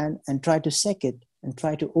 and try to sec it and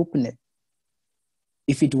try to open it.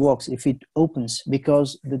 if it works, if it opens. Because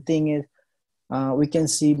the thing is, we can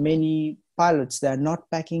see many pilots that are not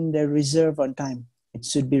packing their reserve on time. It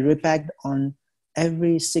should be repacked on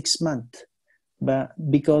every 6 months. But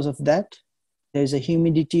because of that, there's a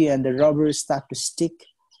humidity and the rubber start to stick.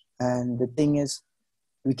 And the thing is,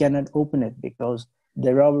 we cannot open it because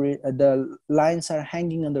the rubber, the lines are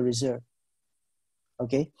hanging on the reserve.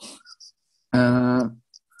 Okay.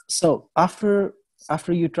 So after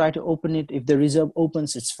you try to open it, if the reserve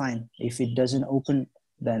opens, it's fine. If it doesn't open,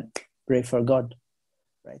 then pray for God,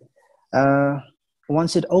 right?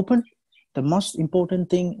 Once it opens, the most important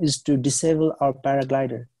thing is to disable our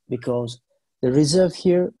paraglider, because the reserve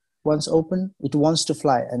here, once open, it wants to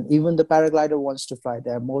fly, and even the paraglider wants to fly.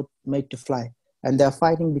 They are both made to fly, and they're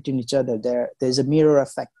fighting between each other. There's a mirror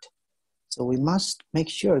effect. So we must make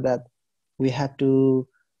sure that we have to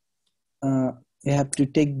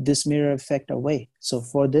take this mirror effect away. So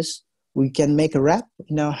for this, we can make a wrap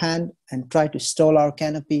in our hand and try to stall our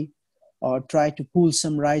canopy or try to pull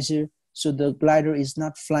some riser so the glider is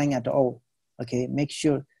not flying at all. Okay, make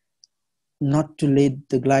sure not to let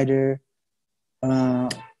the glider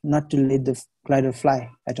fly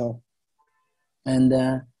at all. And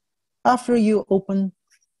after you open,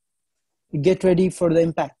 you get ready for the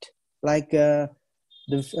impact. Like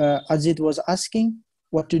Ajit was asking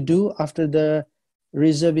what to do after the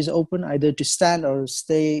reserve is open, either to stand or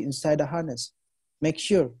stay inside the harness. Make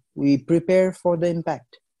sure we prepare for the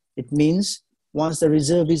impact. It means once the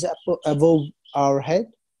reserve is above our head,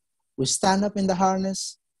 we stand up in the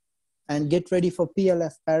harness and get ready for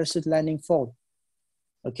PLF, parachute landing fall.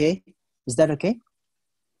 Okay, is that okay?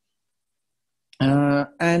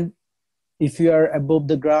 And if you are above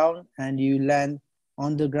the ground and you land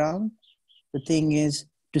on the ground, the thing is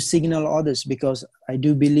to signal others, because I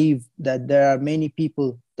do believe that there are many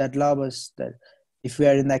people that love us, that if we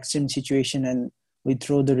are in an accident situation and we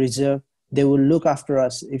throw the reserve, they will look after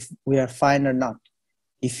us if we are fine or not.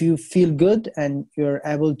 If you feel good and you're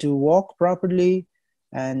able to walk properly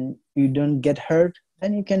and you don't get hurt,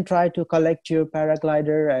 then you can try to collect your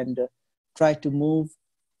paraglider and try to move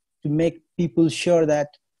to make people sure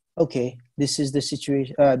that, okay, this is the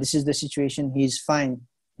situation, he's fine.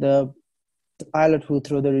 The pilot who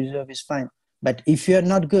threw the reserve is fine. But if you're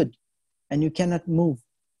not good and you cannot move,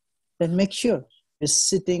 then make sure you're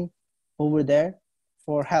sitting over there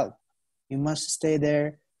for help. You must stay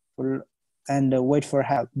there and wait for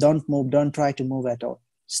help. Don't move. Don't try to move at all.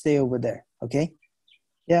 Stay over there. Okay?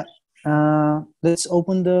 Yeah. Let's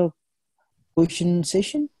open the question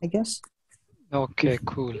session, I guess. Okay,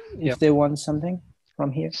 cool. If they want something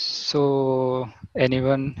from here. So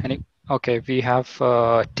okay, we have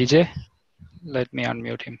TJ. Let me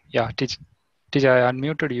unmute him. Yeah, TJ, I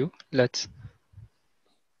unmuted you.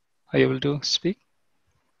 Are you able to speak?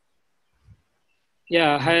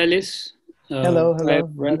 Yeah, hi Alice. Hello, Hi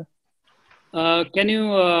everyone. brother. Can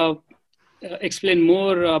you explain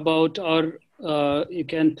more about, or you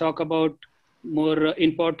can talk about more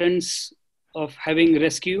importance of having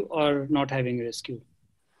rescue or not having rescue?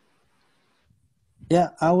 Yeah,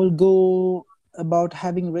 I will go about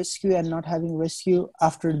having rescue and not having rescue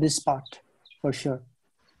after this part, for sure.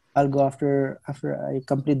 I'll go after I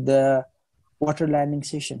complete the water landing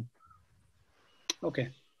session. Okay.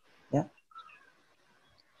 Yeah.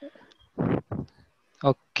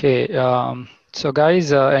 Okay. So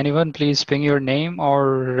guys, anyone please ping your name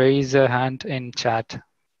or raise a hand in chat.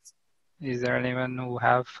 Is there anyone who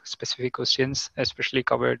have specific questions, especially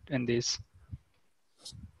covered in this?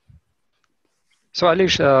 So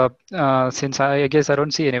Alish, since I guess I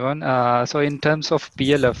don't see anyone, so in terms of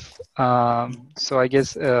PLF, so I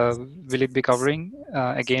guess will it be covering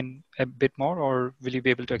again a bit more, or will you be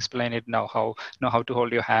able to explain it now, how to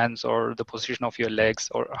hold your hands or the position of your legs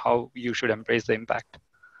or how you should embrace the impact?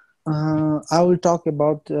 I will talk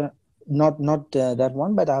about not that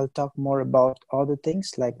one, but I'll talk more about other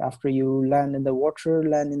things, like after you land in the water,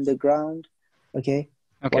 land in the ground. Okay.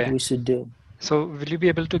 What we should do. So will you be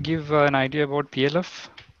able to give an idea about PLF?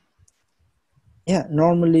 Yeah,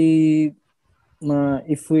 normally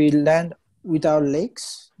if we land with our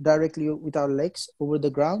legs, directly with our legs over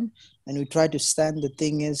the ground, and we try to stand, the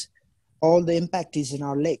thing is all the impact is in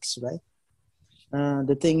our legs, right?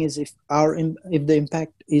 The thing is, if the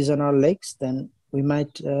impact is on our legs, then we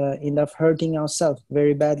might end up hurting ourselves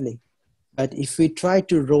very badly. But if we try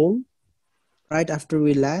to roll right after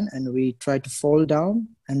we land and we try to fall down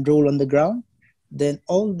and roll on the ground, then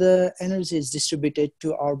all the energy is distributed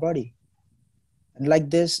to our body. And like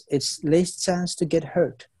this, it's less chance to get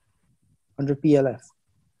hurt under PLF.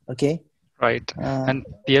 Okay? Right. And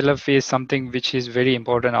PLF is something which is very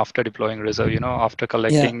important after deploying reserve. After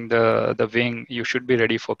collecting the wing, you should be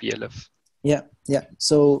ready for PLF. Yeah.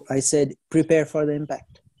 So I said prepare for the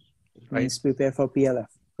impact. It Right. means prepare for PLF,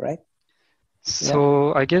 right?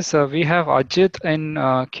 So I guess we have Ajit in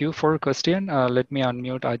queue for a question. Let me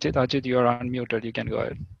unmute Ajit. Ajit, you are unmuted. You can go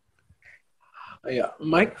ahead. Yeah,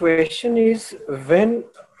 my question is when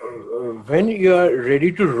you are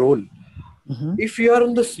ready to roll, if you are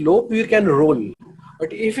on the slope, you can roll.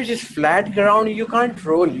 But if it is flat ground, you can't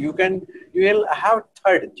roll. You will have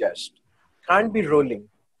third just. Can't be rolling.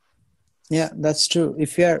 Yeah, that's true.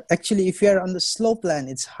 If you are on the slope line,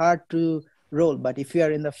 it's hard to roll. But if you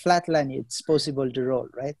are in the flat line, it's possible to roll,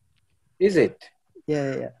 right? Is it?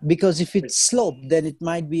 Yeah. Because if it's slope, then it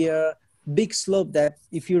might be a big slope that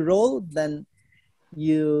if you roll, then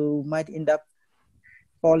you might end up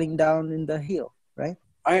falling down in the hill, right?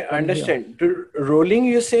 I understand. To rolling,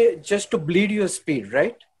 you say just to bleed your speed,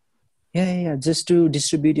 right? Yeah. Just to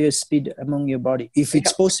distribute your speed among your body, if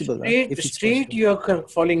it's possible. Straight, you're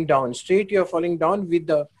falling down. Straight, you're falling down with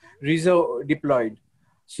the reserve deployed.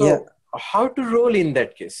 So, how to roll in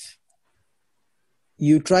that case?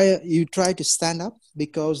 You try to stand up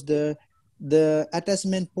because the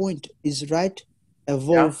attachment point is right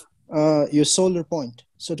above your shoulder point.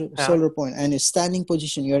 Shoulder point, and a standing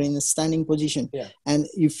position. You're in a standing position, and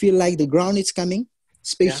you feel like the ground is coming,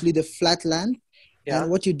 especially the flat land.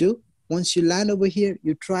 And what you do once you land over here,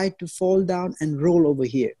 you try to fall down and roll over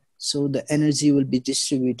here, so the energy will be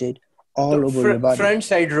distributed all over your body. Front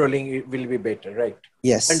side rolling will be better, right?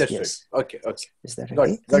 Yes. Understood. Yes. Okay. Is that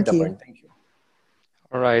okay? Got the point. Thank you.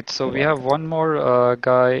 All right, so we have one more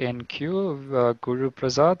guy in queue, Guru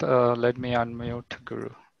Prasad. Let me unmute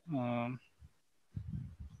Guru.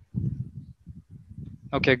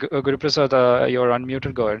 Okay, Guru Prasad, you're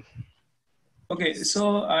unmuted. Go ahead. Okay,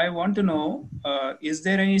 so I want to know, is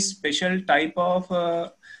there any special type of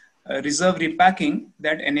reserve repacking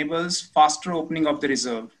that enables faster opening of the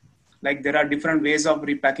reserve? Like there are different ways of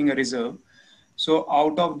repacking a reserve. So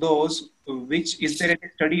out of those, is there a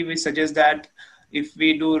study which suggests that if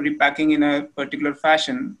we do repacking in a particular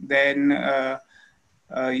fashion, then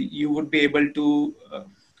you would be able to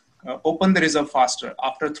open the reserve faster.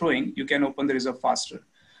 After throwing, you can open the reserve faster.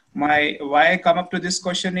 Why I come up to this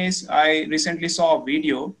question is I recently saw a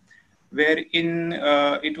video wherein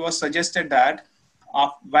it was suggested that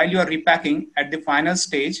while you are repacking at the final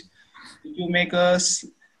stage, if you make a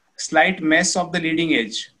slight mess of the leading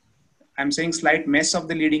edge, I'm saying slight mess of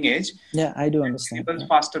the leading edge. Yeah, I do understand.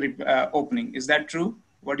 Faster opening. Is that true?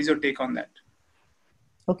 What is your take on that?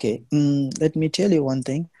 Okay, let me tell you one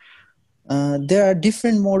thing. There are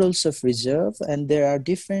different models of reserve, and there are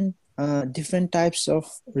different types of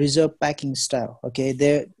reserve packing style. Okay,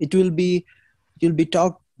 it will be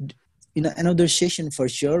talked in another session for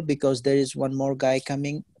sure, because there is one more guy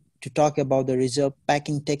coming to talk about the reserve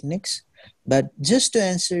packing techniques. But just to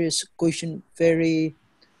answer your question very,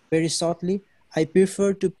 very shortly, I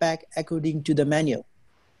prefer to pack according to the manual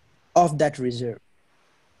of that reserve.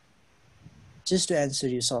 Just to answer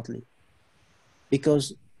you shortly,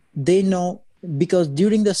 because during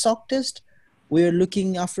the shock test, we are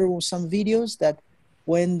looking after some videos that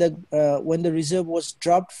when the reserve was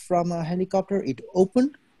dropped from a helicopter, it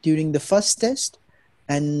opened during the first test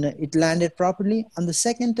and it landed properly. On the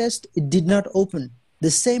second test, it did not open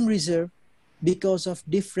the same reserve because of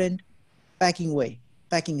different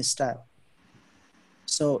packing style.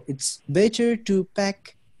 So it's better to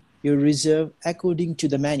pack your reserve according to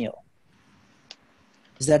the manual.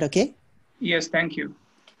 Is that okay? Yes, thank you.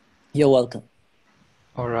 You're welcome.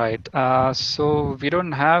 All right. So we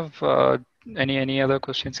don't have any other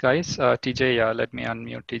questions, guys. TJ, yeah, let me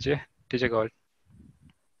unmute TJ. TJ, go ahead.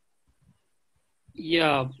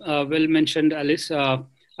 Yeah, well mentioned, Alice. I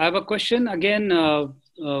have a question again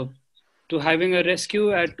to having a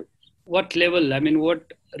rescue at what level? I mean,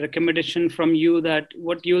 what recommendation from you that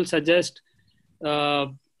what you'll suggest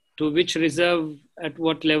to which reserve at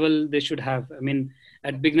what level they should have? I mean,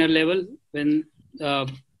 at beginner level when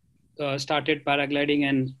started paragliding,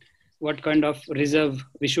 and what kind of reserve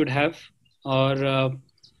we should have, or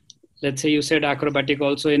let's say you said acrobatic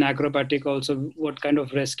also, in acrobatic also what kind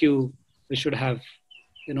of rescue we should have,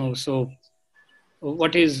 so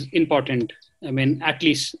what is important, I mean, at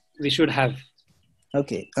least we should have.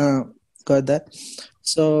 Okay, got that.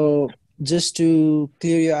 So just to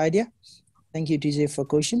clear your idea, thank you TJ for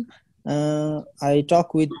question. I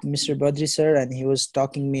talked with Mr. Badri sir, and he was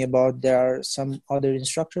talking me about there are some other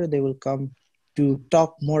instructor, they will come to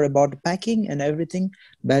talk more about the packing and everything.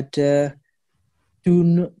 But to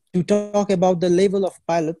talk about the level of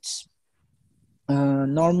pilots,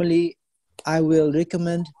 normally I will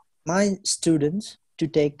recommend my students to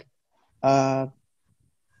take round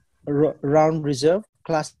reserve,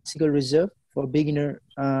 classical reserve for beginner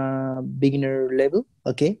level.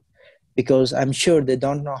 Okay, because I'm sure they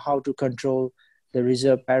don't know how to control the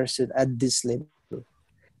reserve parachute at this level.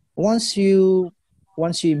 Once you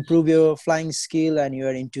improve your flying skill and you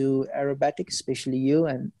are into aerobatics, especially you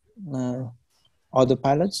and other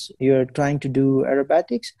pilots, you're trying to do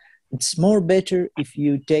aerobatics, it's more better if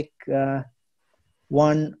you take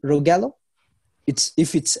one Rogallo,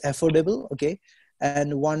 if it's affordable, okay,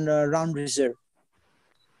 and one round reserve.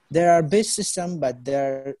 There are base system, but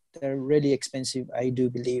they're really expensive. I do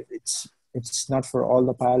believe it's not for all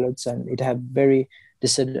the pilots, and it have very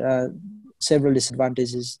several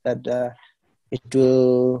disadvantages that it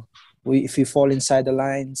will if you fall inside the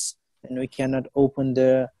lines and we cannot open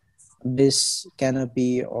the base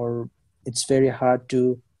canopy, or it's very hard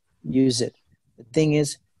to use it. The thing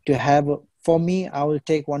is to have, for me, I will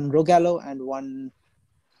take one Rogallo and one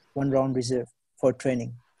round reserve for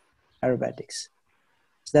training aerobatics.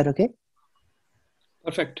 Is that okay?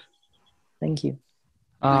 Perfect. Thank you.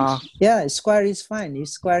 Uh, Yeah, Square is fine.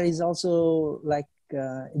 Square is also like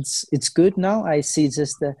it's good now. I see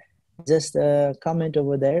just a comment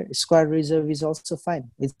over there. Square reserve is also fine.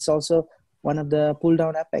 It's also one of the pull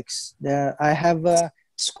down apex. There, I have a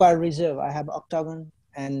Square reserve. I have octagon,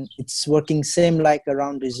 and it's working same like a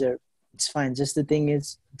round reserve. It's fine. Just the thing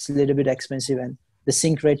is, it's a little bit expensive, and the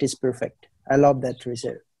sync rate is perfect. I love that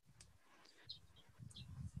reserve.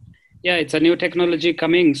 Yeah, it's a new technology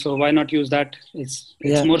coming, so why not use that? It's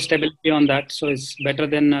more stability on that, so it's better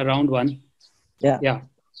than round one. Yeah.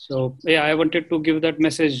 So yeah, I wanted to give that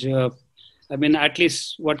message. I mean, at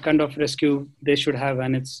least what kind of rescue they should have,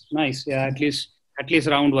 and it's nice. Yeah, at least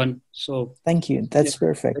round one. So thank you. That's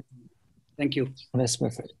perfect. Thank you. That's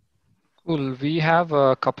perfect. Cool. We have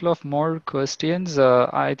a couple of more questions.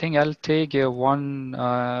 I think I'll take one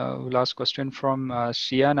last question from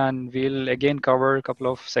Shian, and we'll again cover a couple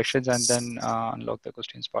of sections and then unlock the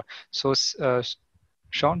questions part. So,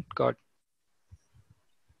 Sean, go ahead.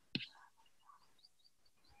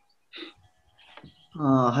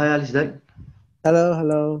 Hi, Alish.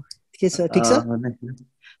 Hello.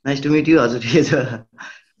 Nice to meet you, Azur.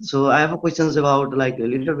 So I have a questions about like a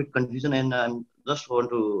little bit confusion, and I just want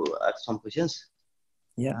to ask some questions.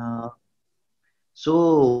 Yeah.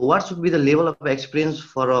 So what should be the level of experience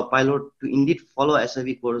for a pilot to indeed follow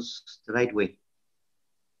SIV course the right way?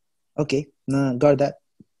 Okay, got that.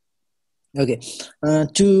 Okay,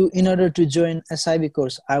 in order to join SIV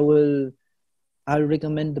course, I'll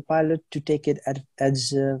recommend the pilot to take it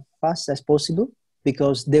as fast as possible,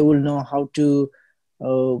 because they will know how to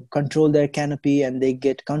control their canopy, and they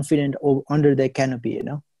get confident under their canopy.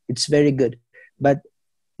 It's very good. But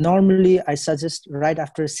normally, I suggest right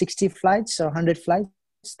after 60 flights or 100 flights,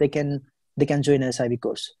 they can join SIV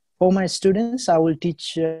course. For my students, I will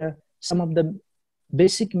teach some of the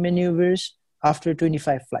basic maneuvers after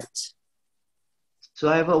 25 flights. So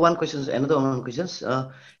I have another one questions.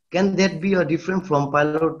 Can that be a different from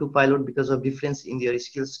pilot to pilot because of difference in their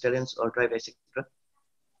skills, talents, or drive, etc.?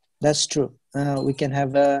 That's true. We can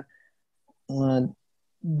have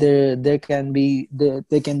there can be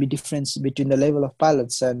difference between the level of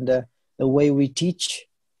pilots, and the way we teach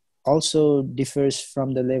also differs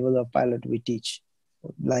from the level of pilot we teach.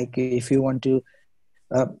 Like if you want to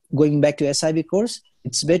going back to SIV course,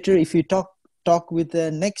 it's better if you talk with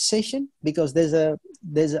the next session, because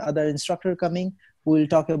there's other instructor coming who will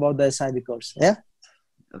talk about the SIV course. Yeah.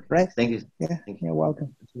 Okay. Right. Thank you. Yeah. You're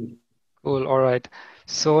welcome. Cool. All right.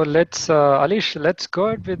 So let's, Alish, let's go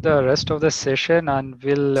ahead with the rest of the session, and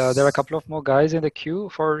there are a couple of more guys in the queue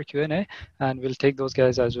for Q&A, and we'll take those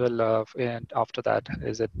guys as well. And after that,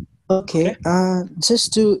 is it okay?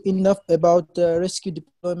 Just to enough about the rescue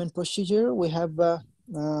deployment procedure. We have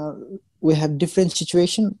different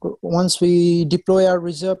situation. Once we deploy our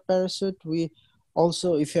reserve parachute, we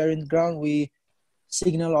also, if you're in ground, we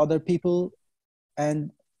signal other people,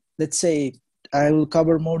 and let's say I will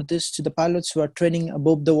cover more this to the pilots who are training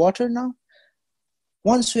above the water now.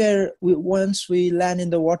 Once we land in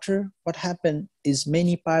the water, what happened is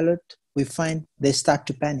many pilots, we find they start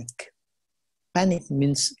to panic. Panic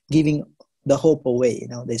means giving the hope away.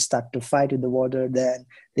 They start to fight with the water, then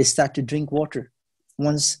they start to drink water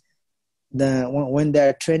when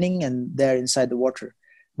they're training and they're inside the water.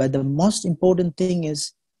 But the most important thing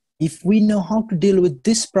is, if we know how to deal with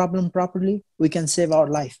this problem properly, we can save our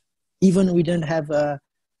life. Even we don't have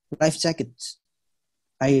life jackets.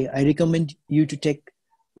 I recommend you to take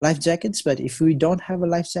life jackets, but if we don't have a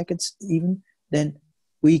life jackets then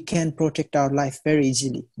we can protect our life very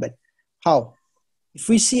easily. But how? If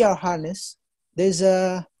we see our harness, there's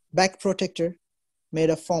a back protector made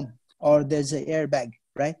of foam, or there's an airbag,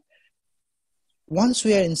 right? Once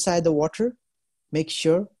we are inside the water, make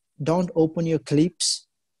sure don't open your clips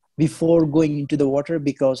before going into the water,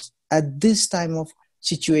 because at this time of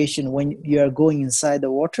situation when you are going inside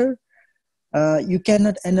the water, you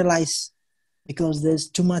cannot analyze because there's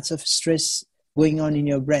too much of stress going on in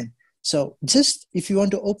your brain. So just if you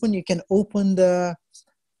want to open, you can open the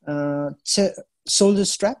shoulder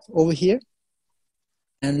strap over here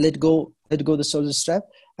and let go the shoulder strap,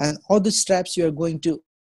 and all the straps you are going to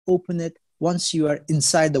open it once you are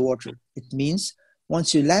inside the water. It means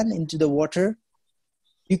once you land into the water,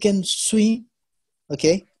 you can swim.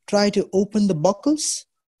 Okay, try to open the buckles,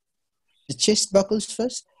 the chest buckles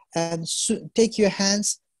first, and take your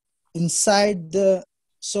hands inside the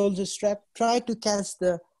shoulder strap. Try to catch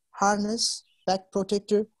the harness, back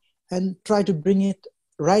protector, and try to bring it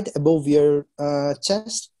right above your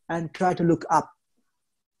chest and try to look up.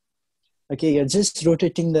 Okay, you're just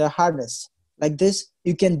rotating the harness. Like this,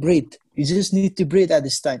 you can breathe. You just need to breathe at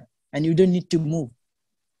this time, and you don't need to move.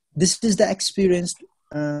 This is the experience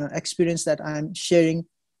that I'm sharing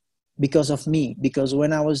because of me. Because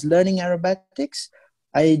when I was learning aerobatics,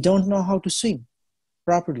 I don't know how to swim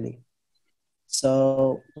properly.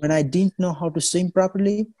 So when I didn't know how to swim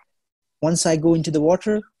properly, once I go into the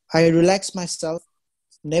water, I relax myself,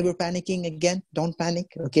 never panicking again. Don't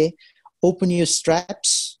panic, okay? Open your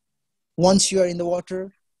straps once you are in the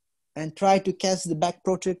water and try to catch the back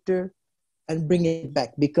protector and bring it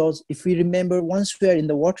back. Because if we remember, once we are in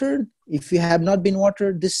the water, if you have not been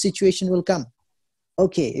water, this situation will come.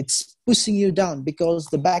 Okay, it's pushing you down because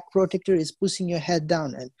the back protector is pushing your head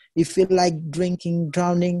down, and you feel like drinking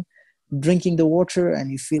the water,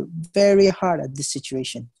 and you feel very hard at this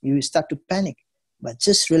situation. You start to panic, but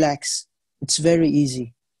just relax. It's very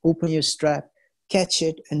easy. Open your strap, catch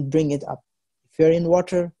it, and bring it up. If you're in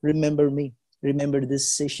water, remember me. Remember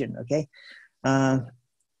this session, okay?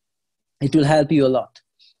 It will help you a lot.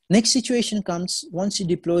 Next situation comes once you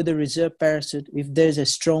deploy the reserve parachute. If there's a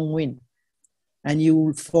strong wind and you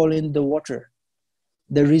will fall in the water,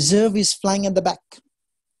 the reserve is flying at the back.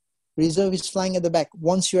 Reserve is flying at the back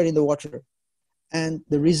once you are in the water, and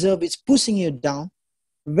the reserve is pushing you down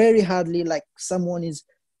very hardly, like someone is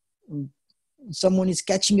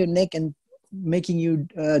catching your neck and making you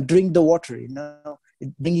drink the water, you know,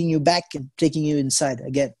 bringing you back and taking you inside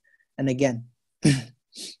again and again.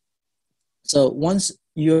 So once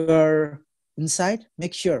you're inside,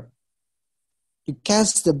 make sure to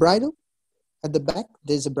catch the bridle at the back.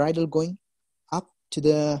 There's a bridle going up to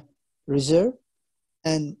the reserve,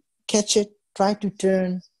 and catch it, try to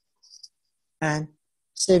turn and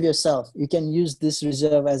save yourself. You can use this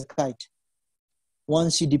reserve as a kite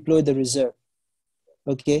once you deploy the reserve.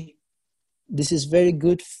 Okay, this is very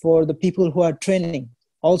good for the people who are training,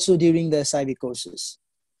 also during the SIV courses.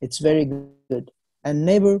 It's very good. And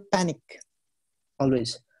never panic,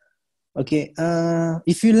 always. Okay,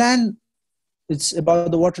 if you land, it's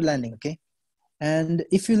about the water landing, okay? And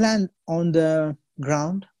if you land on the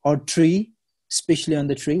ground or tree, especially on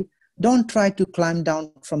the tree, don't try to climb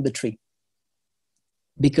down from the tree.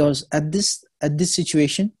 Because at this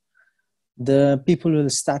situation, the people will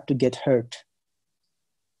start to get hurt.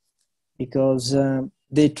 Because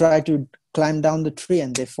they try to climb down the tree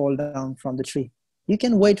and they fall down from the tree. You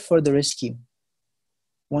can wait for the rescue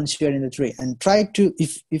once you're in the tree, and try to,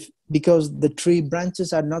 because the tree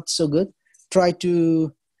branches are not so good, try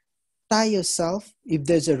to tie yourself. If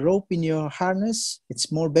there's a rope in your harness, it's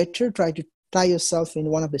more better. Try to tie yourself in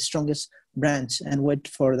one of the strongest branch and wait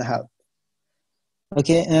for the help.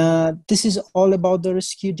 Okay, this is all about the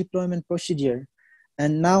rescue deployment procedure.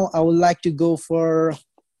 And now I would like to go for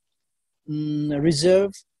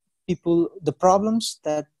reserve people, the problems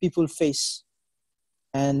that people face.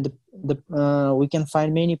 And we can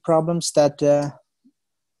find many problems that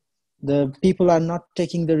the people are not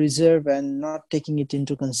taking the reserve and not taking it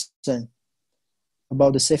into concern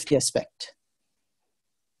about the safety aspect.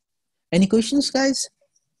 Any questions, guys,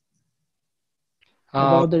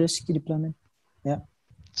 about the rescue deployment? Yeah.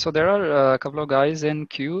 So there are a couple of guys in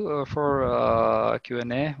queue for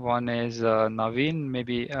Q&A. One is Naveen.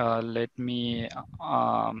 Maybe let me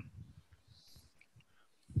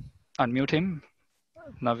unmute him.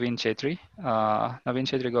 Naveen Chetri. Naveen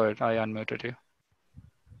Chetri, go ahead. I unmuted you.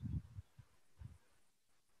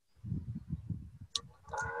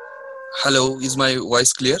 Hello, is my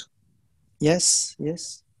voice clear? Yes,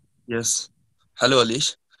 yes. Yes. Hello,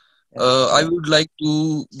 Alish. I would like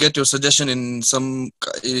to get your suggestion in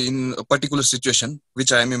a particular situation,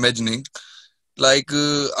 which I am imagining. Like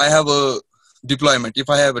I have a deployment. If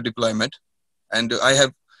I have a deployment and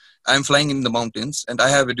I'm flying in the mountains, and I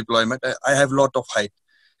have a deployment. I have lot of height,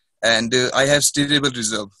 and I have steerable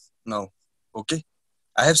reserve now. Okay,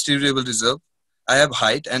 I have steerable reserve. I have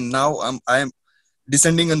height, and now I'm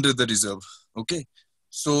descending under the reserve. Okay,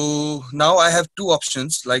 so now I have two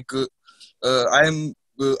options. Like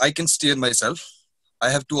I can steer myself. I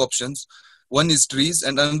have two options. One is trees,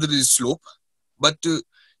 and another is slope. But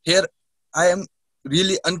here I am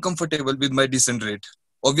really uncomfortable with my descent rate.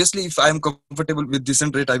 Obviously, if I am comfortable with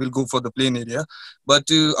descent rate, I will go for the plain area. But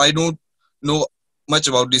I don't know much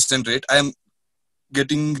about descent rate. I am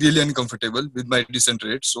getting really uncomfortable with my descent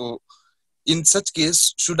rate. So in such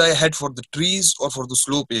case, should I head for the trees or for the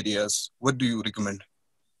slope areas? What do you recommend?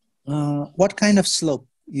 What kind of slope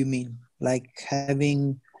you mean? Like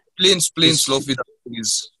having Plain slope without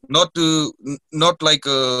trees, not like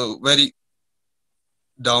very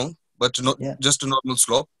down, but not just a normal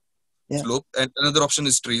slope. And another option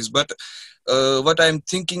is trees. But what I'm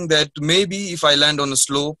thinking that maybe if I land on a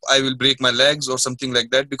slope, I will break my legs or something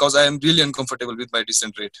like that, because I am really uncomfortable with my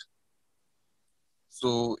descent rate.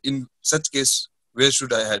 So in such case, where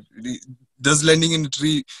should I head? Does landing in a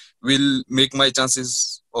tree will make my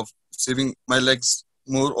chances of saving my legs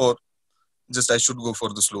more, or just I should go for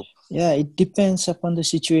the slope? Yeah, it depends upon the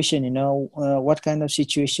situation, what kind of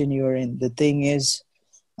situation you're in. The thing is,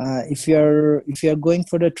 if you're going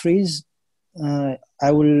for the trees,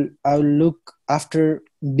 I will look after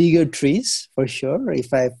bigger trees for sure.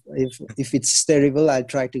 If it's terrible, I'll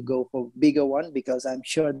try to go for bigger one, because I'm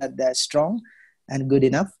sure that they're strong and good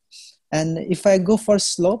enough. And if I go for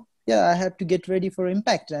slope, I have to get ready for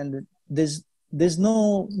impact, and there's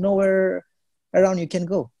nowhere around you can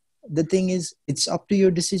go. The thing is, it's up to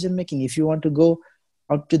your decision making. If you want to go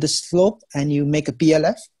up to the slope and you make a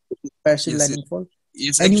PLF, parachute landing fall,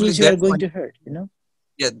 anyways you are going to hurt,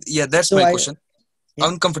 Yeah, that's my question.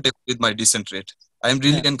 I'm uncomfortable with my descent rate. I'm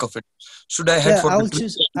really uncomfortable. Should I head for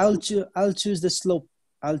the I'll choose the slope.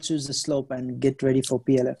 I'll choose the slope and get ready for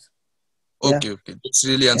PLF. Okay. That's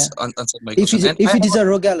really answered my question. If it is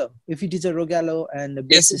a Rogallo and a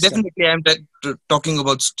base system. Definitely I'm talking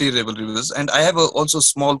about steerable rivers. And I have also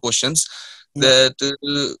small questions.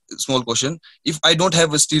 Small question. If I don't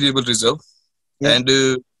have a steerable reserve and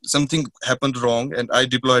something happened wrong and I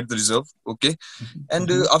deployed the reserve, okay, and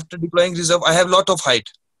after deploying reserve, I have lot of height.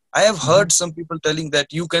 I have heard some people telling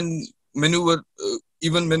that you can maneuver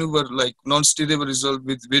like non-steerable reserve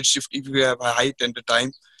with weight shift if you have a height and a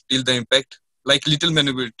time till the impact, like little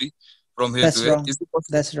maneuverability from here to here. Is it possible?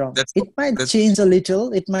 That's wrong. It might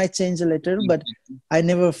change a little. But I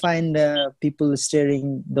never find people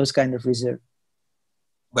steering those kind of reserve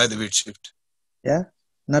by the weight shift. Yeah,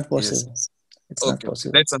 not possible. Yes. It's not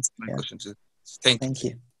possible. That's answered my question, sir. Thank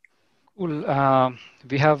you. Cool.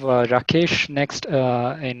 We have Rakesh next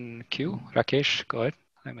in queue. Rakesh, go ahead.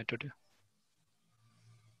 I'm into you.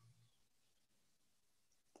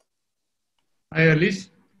 Hi, Alish.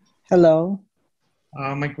 Hello.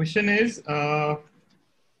 My question is,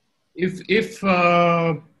 if you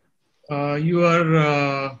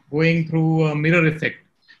are going through a mirror effect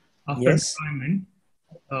after deployment,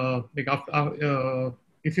 like after,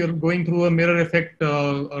 if you're going through a mirror effect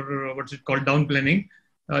or what's it called, down planning,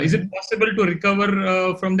 is it possible to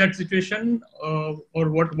recover from that situation, or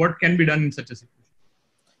what can be done in such a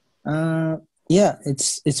situation? Yeah,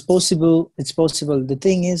 it's possible. It's possible. The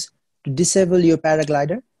thing is to disable your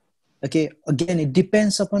paraglider. Okay, again, it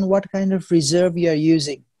depends upon what kind of reserve you are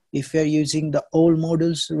using. If you're using the old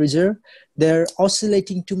models reserve, they're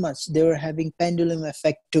oscillating too much. They're having pendulum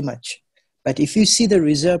effect too much. But if you see the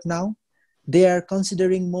reserve now, they are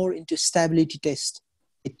considering more into stability test.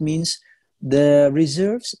 It means the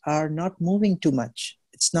reserves are not moving too much.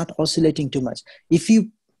 It's not oscillating too much. If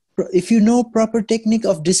you know proper technique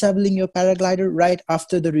of disabling your paraglider right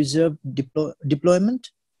after the reserve deployment,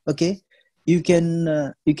 okay, you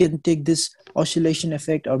can take this oscillation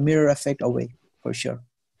effect or mirror effect away for sure.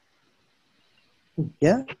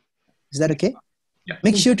 Yeah, is that okay? Yeah.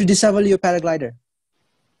 Make sure to disable your paraglider.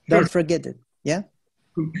 Don't forget it. Yeah.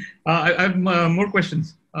 I have more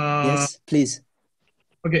questions. Yes, please.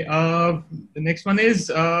 Okay. The next one is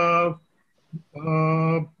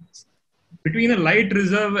between a light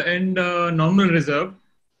reserve and normal reserve.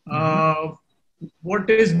 What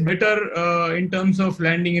is better in terms of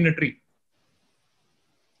landing in a tree?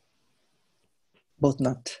 Both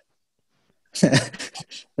not.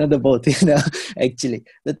 Not the both, actually.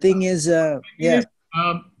 The thing is, is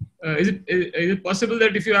it possible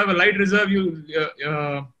that if you have a light reserve, you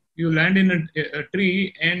land in a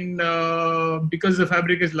tree, and because the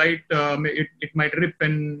fabric is light, it might rip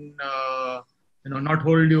and not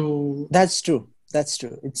hold you? That's true. That's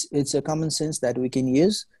true. It's a common sense that we can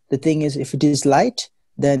use. The thing is, if it is light,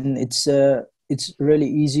 then it's really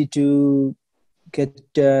easy to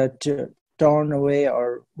get torn away,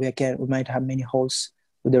 or we might have many holes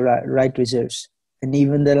with the right reserves. And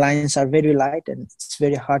even the lines are very light, and it's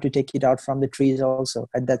very hard to take it out from the trees. Also,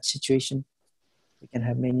 at that situation, we can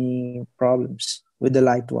have many problems with the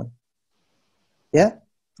light one. Yeah.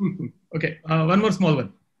 Okay. One more small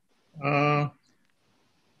one.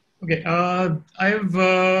 Okay, I've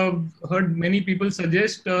heard many people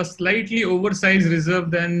suggest a slightly oversized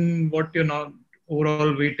reserve than what your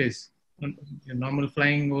overall weight is, your normal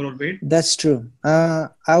flying overall weight. That's true. I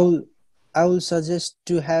will suggest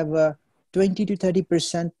to have 20 to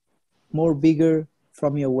 30% more bigger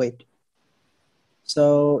from your weight.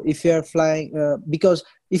 So if you are flying, because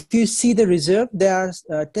if you see the reserve, they are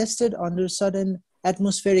tested under certain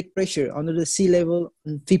atmospheric pressure under the sea level,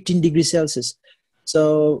 15 degrees Celsius.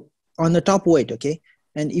 So on the top weight, okay?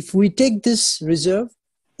 And if we take this reserve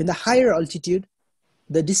in the higher altitude,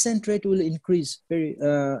 the descent rate will increase very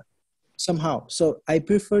somehow. So I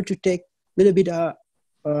prefer to take a little bit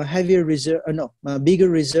heavier reserve, bigger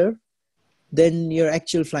reserve than your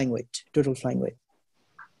actual flying weight, total flying weight.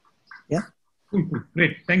 Yeah? Cool.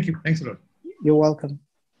 Great. Thank you. Thanks a lot. You're welcome.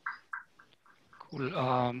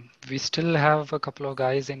 Cool. We still have a couple of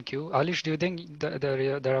guys in queue. Alish, do you think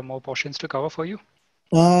there are more portions to cover for you?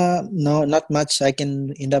 No, not much. I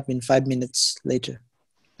can end up in 5 minutes later.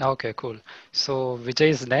 Okay, cool. So Vijay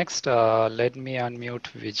is next. Let me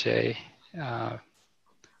unmute Vijay.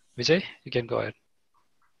 Vijay, you can go ahead.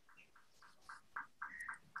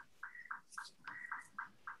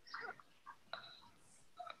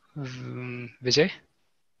 Vijay?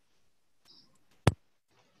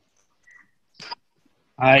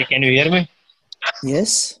 Hi, can you hear me?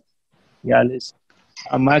 Yes. Yeah, Alice.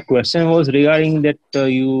 My question was regarding that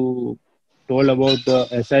you told about the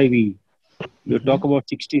SIV. You talk about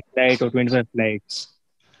 60 flight or 25 flights.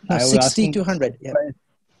 No, I was 60 asking to 100. Yeah.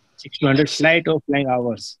 6 to 100 flight or flying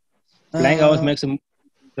hours. Flying hours makes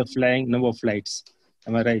the flying number of flights.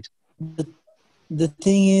 Am I right? The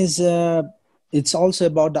thing is, it's also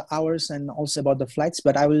about the hours and also about the flights,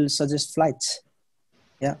 but I will suggest flights.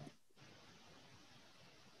 Yeah.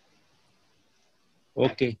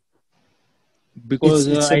 Okay. Because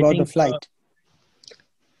it's I about think the flight.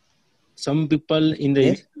 Some people in the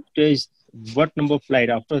Yes. stage, what number of flight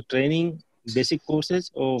after training, basic courses,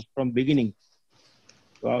 or from beginning?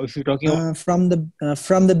 If you're talking about from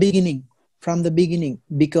the beginning,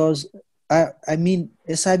 because I mean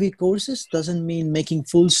SIV courses doesn't mean making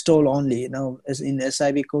full stall only. You know, as in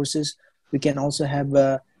SIV courses, we can also have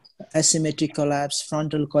asymmetric collapse,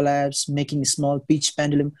 frontal collapse, making small pitch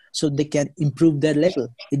pendulum, so they can improve their level.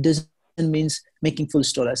 It doesn't mean making full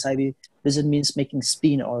stall. SIV doesn't mean making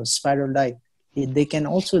spin or spiral dive. They can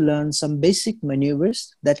also learn some basic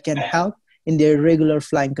maneuvers that can help in their regular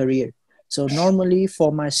flying career. So normally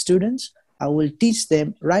for my students, I will teach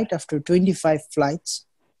them right after 25 flights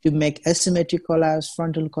to make asymmetric collapse,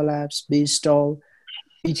 frontal collapse, base stall,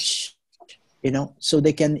 pitch, you know, so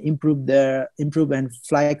they can improve and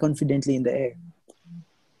fly confidently in the air.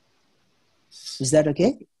 Is that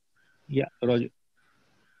okay? Yeah, Roger.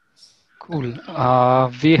 Cool.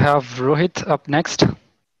 We have Rohit up next.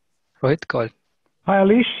 Rohit, go ahead. Hi,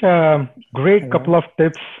 Alish. Great couple of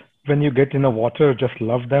tips when you get in the water. Just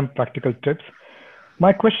love them, practical tips.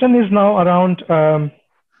 My question is now around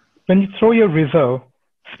when you throw your reserve,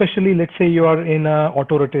 especially let's say you are in a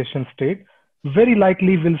auto rotation state, very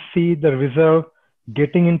likely we'll see the reserve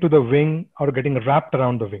getting into the wing or getting wrapped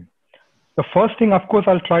around the wing. The first thing, of course,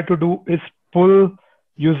 I'll try to do is pull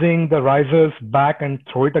using the risers back and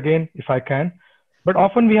throw it again if I can. But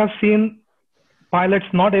often we have seen pilots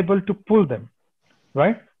not able to pull them,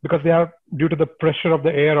 right? Because they are, due to the pressure of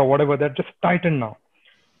the air or whatever, they're just tightened now.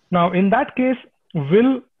 Now, in that case,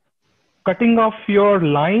 will cutting off your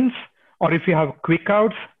lines, or if you have quick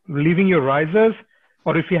outs, leaving your risers,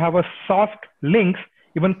 or if you have a soft links,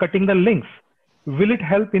 even cutting the links, will it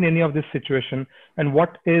help in any of this situation? And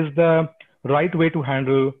what is the right way to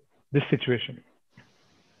handle this situation?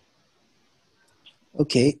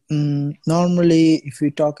 Okay. Normally, if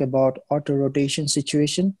we talk about auto rotation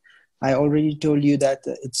situation, I already told you that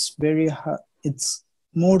it's very hard. It's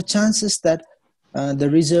more chances that the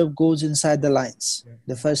reserve goes inside the lines. Yeah.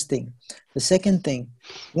 The first thing. The second thing,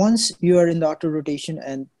 once you are in the auto rotation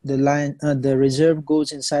and the reserve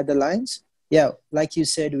goes inside the lines, yeah, like you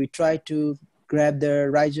said, we try to grab the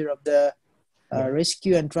riser of the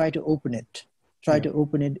rescue and try to open it. Try to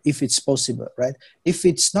open it if it's possible, right? If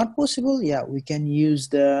it's not possible, yeah, we can use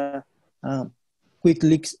the quick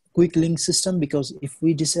link system, because if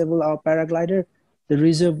we disable our paraglider, the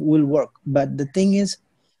reserve will work. But the thing is,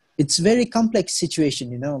 it's very complex situation,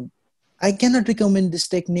 you know. I cannot recommend this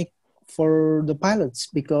technique for the pilots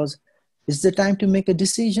because it's the time to make a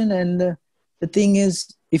decision. And the thing is,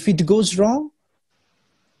 if it goes wrong,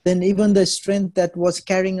 then even the strength that was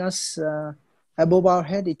carrying us above our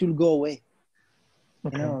head, it will go away.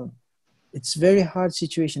 Okay. You know, it's very hard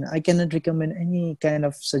situation. I cannot recommend any kind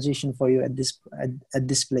of suggestion for you at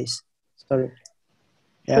this place. Sorry.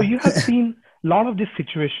 Yeah. So you have seen a lot of these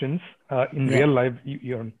situations in real life.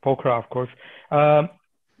 You're in Pokhara, of course.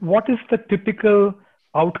 What is the typical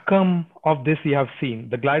outcome of this you have seen?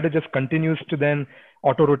 The glider just continues to then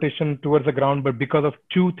auto rotation towards the ground, but because of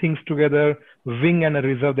two things together, wing and a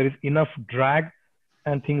reserve, there is enough drag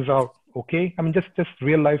and things are okay. I mean, just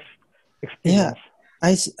real life experience.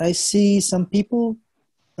 Yeah, I see some people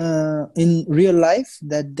in real life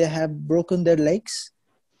that they have broken their legs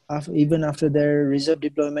even after their reserve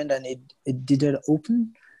deployment, and it didn't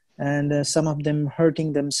open, and some of them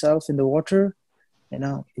hurting themselves in the water. You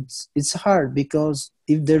know, it's hard because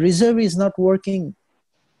if the reserve is not working,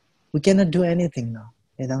 we cannot do anything now.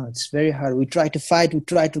 You know, it's very hard. We try to fight, we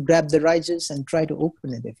try to grab the risers and try to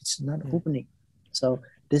open it if it's not opening. So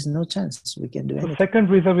there's no chance we can do anything. The second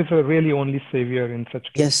reserve is a really only savior in such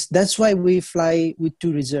case. Yes, that's why we fly with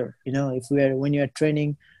two reserve. You know, when you're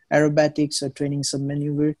training aerobatics or training some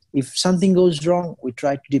maneuver, if something goes wrong, we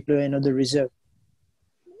try to deploy another reserve,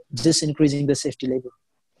 just increasing the safety level.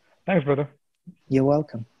 Thanks, brother. You're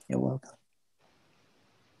welcome. You're welcome.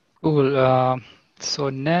 Cool. So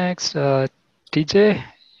next, TJ,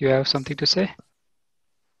 you have something to say?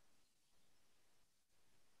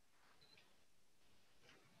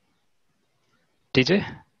 TJ?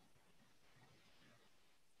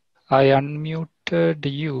 I unmuted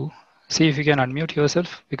you. See if you can unmute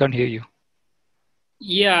yourself. We can't hear you.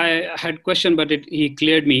 Yeah, I had a question, but he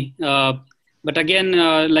cleared me. But again,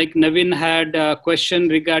 like Navin had a question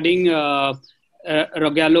regarding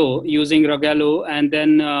Rogallo, using Rogallo, and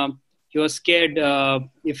then he was scared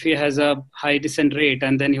if he has a high descent rate,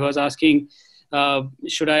 and then he was asking,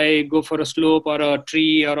 should I go for a slope or a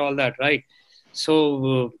tree or all that, right?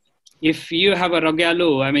 So if you have a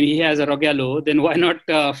Rogallo, I mean, he has a Rogallo, then why not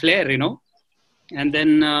flare, you know, and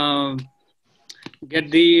then get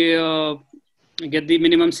the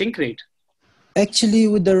minimum sink rate? Actually,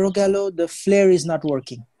 with the Rogallo, the flare is not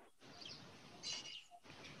working.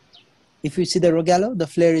 If you see the Rogallo, the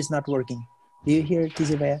flare is not working. Do you hear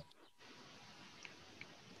TJ Bhaiya?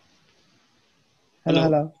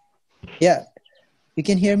 Hello. Yeah, you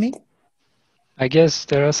can hear me? I guess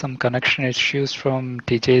there are some connection issues from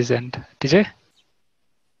TJ's end. TJ?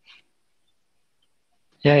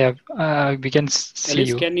 Yeah, we can see Alice,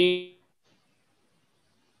 you. can you?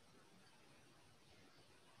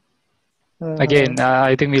 Again,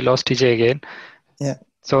 I think we lost TJ again. Yeah.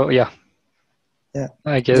 So yeah. Yeah.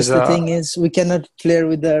 I guess just the thing is, we cannot flare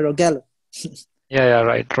with the Rogallo. Yeah,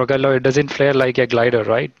 right. Rogallo, it doesn't flare like a glider,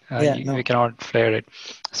 right? No. We cannot flare it.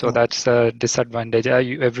 So that's a disadvantage.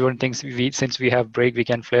 Everyone thinks since we have brake, we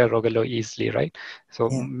can flare Rogallo easily, right? So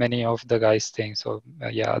many of the guys think. So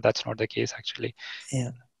yeah, that's not the case actually.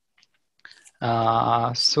 Yeah.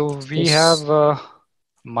 So we have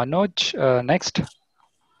Manoj next.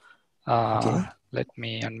 Okay. Let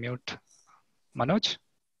me unmute. Manoj,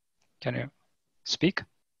 can you speak?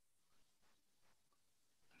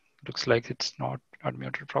 Looks like it's not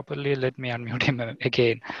unmuted properly. Let me unmute him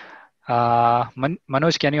again.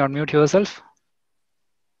 Manoj, can you unmute yourself?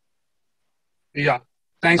 Yeah,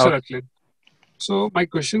 thanks for that, Clint. So my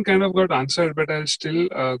question kind of got answered, but I'll still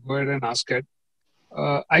go ahead and ask it.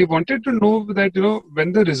 I wanted to know that, you know,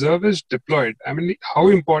 when the reserve is deployed, I mean, how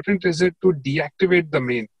important is it to deactivate the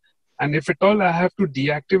main? And if at all I have to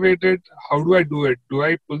deactivate it, how do I do it? Do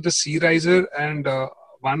I pull the C riser? And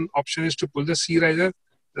one option is to pull the C riser.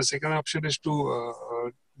 The second option is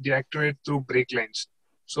to deactivate through brake lines.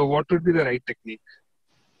 So what would be the right technique?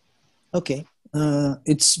 Okay.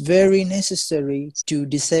 It's very necessary to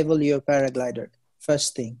disable your paraglider.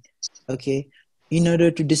 First thing. Okay. In order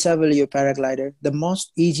to disable your paraglider, the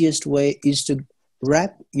most easiest way is to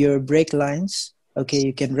wrap your brake lines. Okay.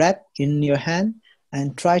 You can wrap in your hand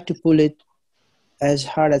and try to pull it as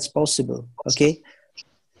hard as possible. Okay.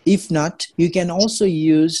 If not, you can also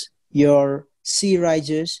use your C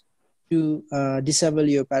risers to disable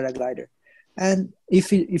your paraglider. And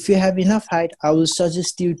if you have enough height, I will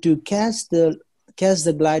suggest you to cast the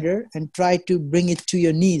glider and try to bring it to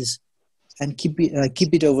your knees and keep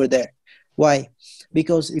it over there. Why?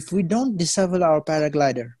 Because if we don't disable our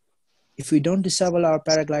paraglider, if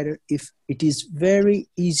it is very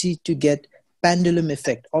easy to get pendulum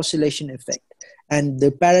effect, oscillation effect, and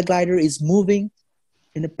the paraglider is moving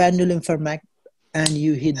in a pendulum format, and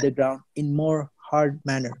you hit the ground in more hard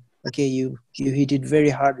manner. Okay, you hit it very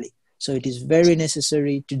hardly. So it is very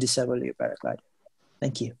necessary to disable your paraglider.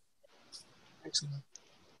 Thank you. Excellent.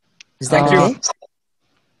 Is that Thank okay?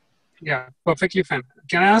 you. Yeah, perfectly fine.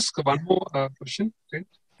 Can I ask one more question? Okay.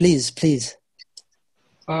 Please, please.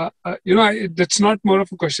 That's not more of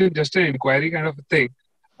a question, just an inquiry kind of a thing.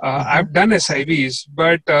 I've done SIVs,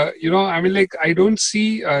 but I don't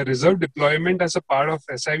see reserve deployment as a part of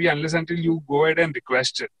SIV unless until you go ahead and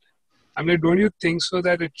request it. I mean, don't you think so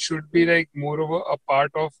that it should be like more of a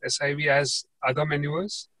part of SIV as other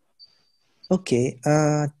maneuvers? Okay,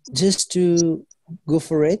 just to go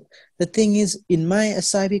for it. The thing is, in my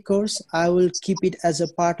SIV course, I will keep it as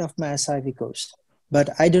a part of my SIV course. But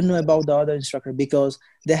I don't know about the other instructor because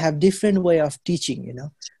they have different way of teaching,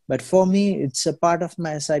 But for me, it's a part of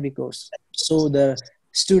my SIV course. So the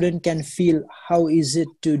student can feel how is it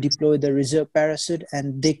to deploy the reserve parachute,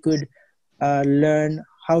 and they could learn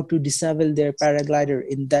how to disable their paraglider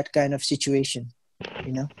in that kind of situation,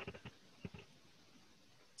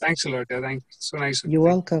 Thanks a lot. Yeah, thanks. So nice. You're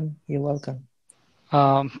welcome. You're welcome.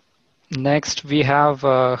 Next, we have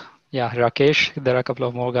Rakesh. There are a couple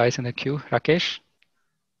of more guys in the queue. Rakesh,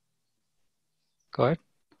 go ahead.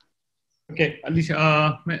 Okay, Alish,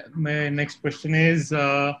 my next question is,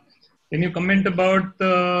 can you comment about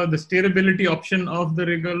the steerability option of the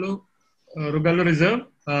Rogallo Reserve?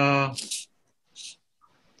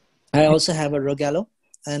 I also have a Rogallo,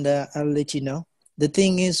 and I'll let you know. The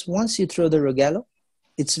thing is, once you throw the Rogallo,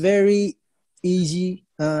 it's very easy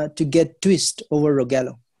to get twist over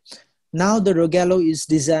Rogallo. Now the Rogallo is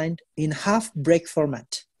designed in half brake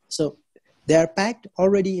format. So they are packed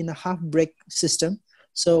already in a half brake system.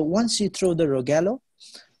 So once you throw the Rogallo,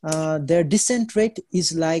 their descent rate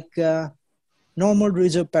is like normal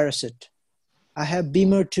reserve parachute. I have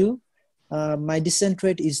Beamer 2. My descent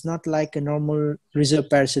rate is not like a normal reserve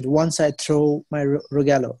parachute once I throw my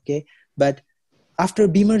Rogallo, okay? But after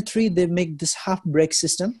Beamer 3, they make this half brake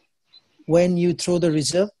system. When you throw the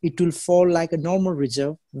reserve, it will fall like a normal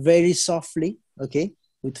reserve very softly, okay?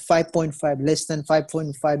 With 5.5, less than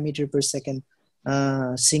 5.5 meter per second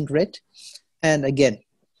sink rate. And again,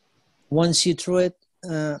 once you throw it,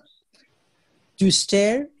 to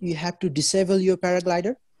steer, you have to disable your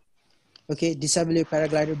paraglider. Okay, disable your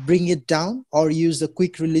paraglider, bring it down, or use the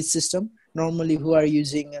quick release system. Normally, who are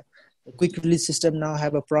using a quick release system now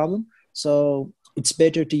have a problem. So it's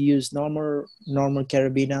better to use normal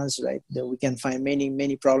carabinas, right? We can find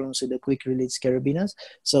many problems with the quick release carabinas.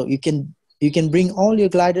 So you can bring all your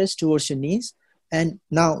gliders towards your knees, and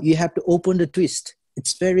now you have to open the twist.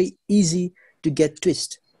 It's very easy to get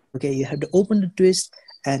twist. Okay, you have to open the twist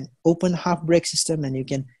and open half brake system, and you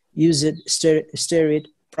can use it, steer it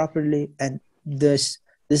properly, and the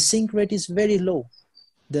sink rate is very low.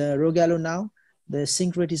 The Rogallo now, the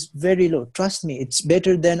sink rate is very low. Trust me, it's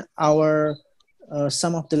better than our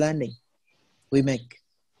some of the landing we make.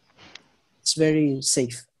 It's very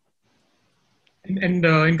safe. And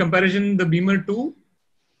in comparison, the Beamer 2,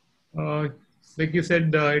 like you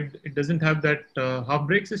said, it doesn't have that half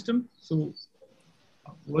brake system. So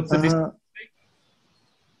what's the descent rate?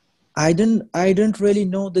 I don't really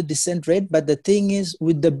know the descent rate, but the thing is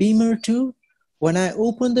with the Beamer 2, when I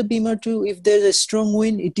open the Beamer 2, if there's a strong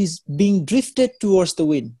wind, it is being drifted towards the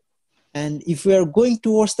wind. And if we are going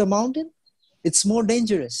towards the mountain, it's more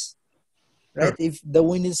dangerous, right? Sure. If the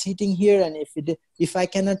wind is hitting here, and if I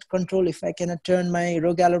cannot control, if I cannot turn my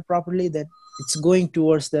Rogallo properly, then it's going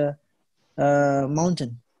towards the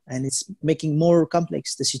mountain, and it's making more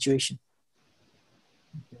complex the situation.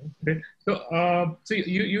 Okay. So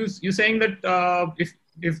you saying that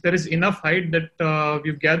if there is enough height that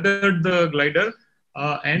you've gathered the glider,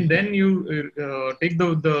 and then you take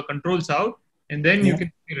the controls out, and then you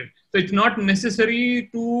can steer it. So it's not necessary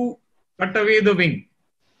to cut away the wing.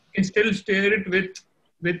 You can still steer it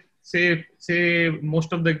with say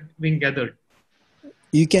most of the wing gathered.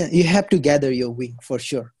 You have to gather your wing for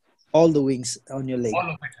sure. All the wings on your leg.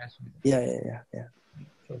 All of it has to be. Yeah.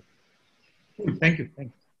 Sure. Cool. Thank you.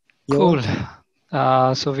 Cool.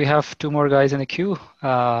 So we have two more guys in the queue.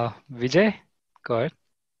 Vijay, go ahead.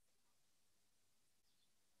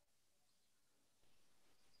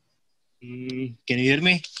 Can you hear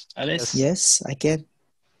me, Alice? Yes, I can.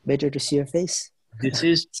 Better to see your face. This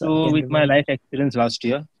is with my life experience last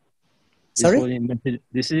year. Sorry?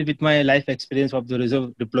 This is with my life experience of the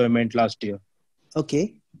reserve deployment last year.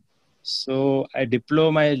 Okay. So I deploy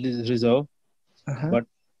my reserve, but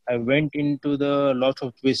I went into the lots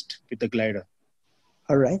of twist with the glider.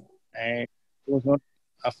 All right. And it was not,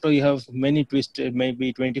 after you have many twisted,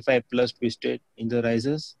 maybe 25 plus twisted in the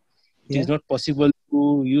risers, it is not possible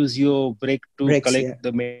to use your brake to Brakes, collect yeah.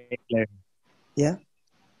 the main glider. Yeah.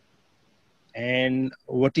 And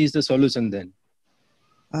what is the solution then?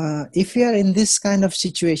 If you are in this kind of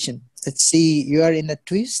situation, let's see, you are in a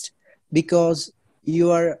twist because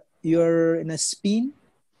you're in a spin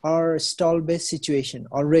or stall based situation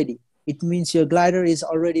already. It means your glider is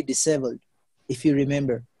already disabled. If you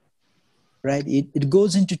remember, right? It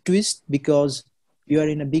goes into twist because you are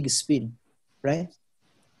in a big spin, right?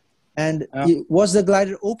 And was the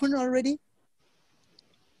glider open already?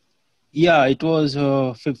 Yeah, it was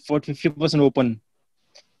 50% open.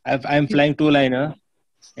 I'm flying two liner,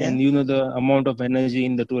 and Yeah. you know the amount of energy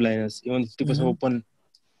in the two liners. Even 50% open,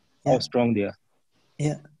 how strong they are.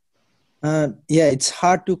 Yeah. Yeah, it's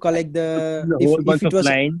hard to collect the whole bunch if it of was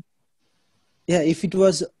line. Yeah, if it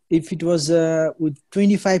was with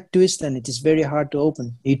 25 twists, then it is very hard to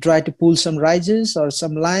open. You try to pull some rises or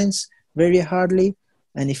some lines very hardly,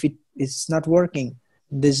 and if it's not working,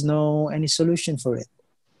 there's no any solution for it.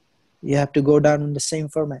 You have to go down in the same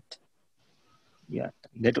format. Yeah,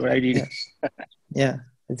 that's what I did. Yeah, yeah,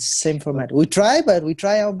 it's same format. We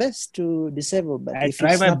try our best to disable, but I if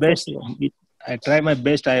try it's my not best. possible, I try my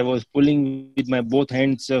best. I was pulling with my both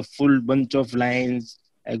hands a full bunch of lines.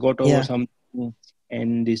 I got over Yeah. something,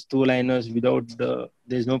 and these two liners without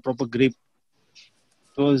there's no proper grip.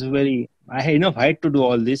 It was very. I had enough height to do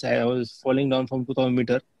all this. I was falling down from 2,000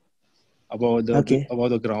 meter above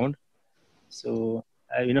the ground, so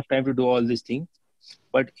I had enough time to do all these things.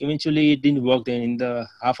 But eventually, it didn't work. Then in the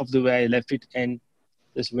half of the way, I left it and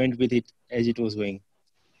just went with it as it was going.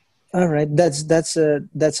 all right, that's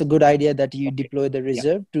a good idea that you deploy the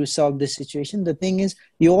reserve to solve this situation. The thing is,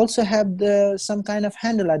 you also have some kind of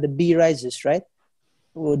handle at the B rises, right?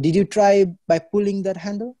 Or did you try by pulling that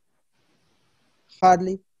handle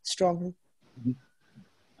hardly, strongly?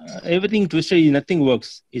 Everything twisted, nothing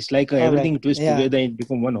works. It's like everything Right. twists together and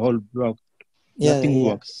become one whole block. Nothing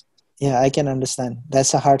works. Yeah, I can understand.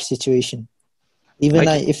 That's a hard situation. Even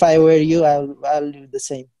Like- if I were you, I'll do the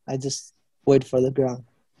same. I just wait for the ground.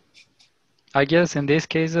 I guess in these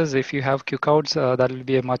cases, if you have quick outs, that will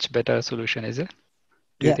be a much better solution, is it?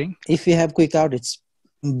 Do you think? If you have quick out, it's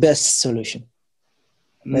best solution.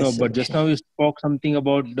 No, but just now you spoke something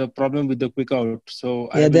about the problem with the quick out. So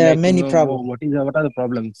I would there are like to many know problems. What are the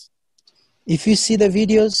problems? If you see the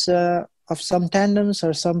videos of some tandems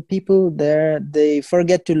or some people there, they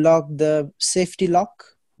forget to lock the safety lock.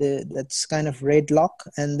 That's kind of red lock,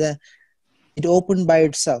 and it opened by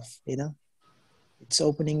itself. It's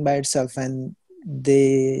opening by itself, and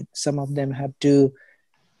some of them have to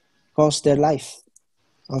cost their life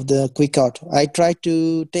of the quick out. I tried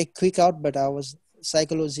to take quick out, but I was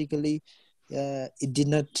psychologically it did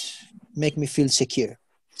not make me feel secure,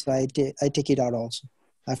 so I take it out also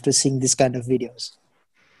after seeing this kind of videos.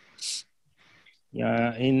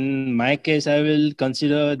 Yeah, in my case, I will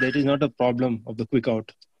consider that is not a problem of the quick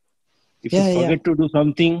out. If you forget to do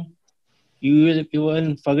something, you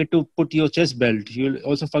will forget to put your chest belt. You will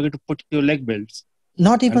also forget to put your leg belts.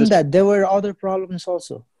 Not even that. There were other problems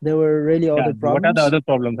also. There were really other problems. What are the other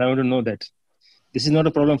problems? I want to know that. This is not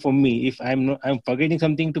a problem for me. If I'm forgetting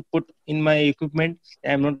something to put in my equipment,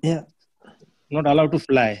 I'm not allowed to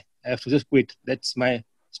fly. I have to just quit. That's my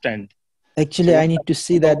stand. Actually, I need to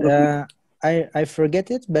see that. I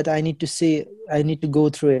forget it, but I need to go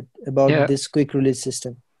through it about this quick release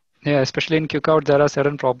system. Yeah, especially in quick out, there are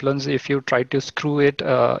certain problems. If you try to screw it,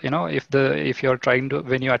 if you're trying to,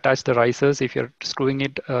 when you attach the risers, if you're screwing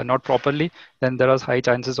it not properly, then there are high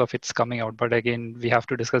chances of it's coming out. But again, we have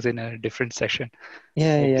to discuss in a different session.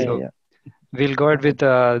 Yeah. We'll go ahead with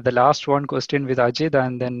the last one question with Ajit,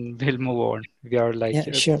 and then we'll move on. We are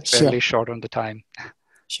fairly short on the time.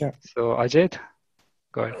 Sure. So Ajit,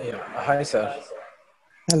 go ahead. Yeah. Hi, sir.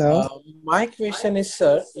 Hello. My question is,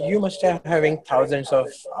 sir, you must have having thousands of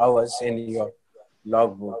hours in your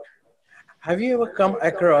logbook. Have you ever come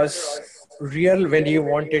across real when you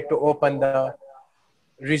wanted to open the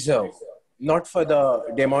reserve? Not for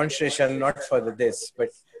the demonstration, not for this, but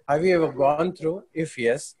have you ever gone through? If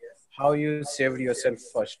yes, how you saved yourself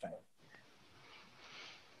first time?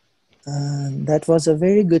 That was a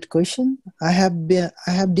very good question. I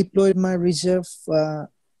have deployed my reserve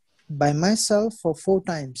by myself for 4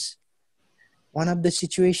 times. One of the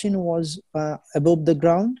situation was above the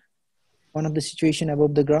ground. When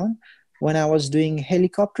I was doing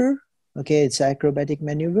helicopter, okay, it's acrobatic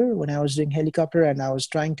maneuver. When I was doing helicopter and I was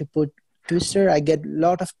trying to put twister, I get a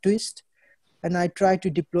lot of twist, and I tried to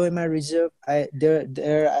deploy my reserve.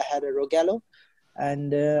 There I had a Rogallo,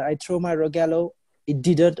 and I throw my Rogallo. It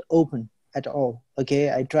didn't open at all.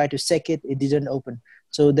 Okay, I tried to sec it. It didn't open.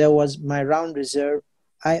 So there was my round reserve.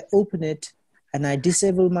 I open it, and I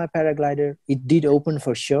disabled my paraglider. It did open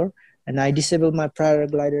for sure. And I disabled my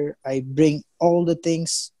paraglider. I bring all the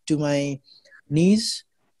things to my knees,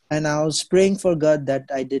 and I was praying for God that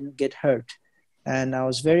I didn't get hurt. And I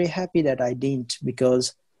was very happy that I didn't,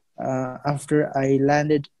 because after I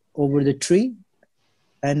landed over the tree,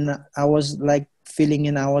 and I was like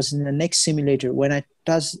feeling I was in the next simulator. When I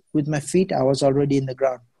touched with my feet, I was already in the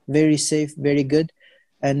ground. Very safe, very good.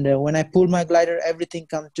 And when I pulled my glider, everything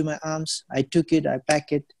came to my arms. I took it, I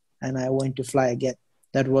packed it, and I went to fly again.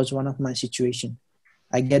 That was one of my situation.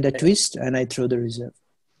 I get a twist and I throw the reserve.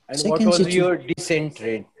 And Second what was your descent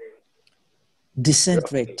rate?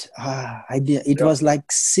 Descent rate. It was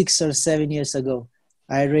like 6 or 7 years ago.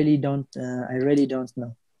 I really don't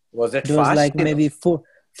know. Was it It was fast? like maybe 4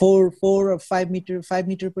 or 5 meter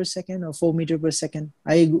per second, or 4 meter per second.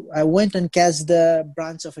 I went and cast the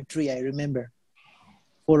branch of a tree. I remember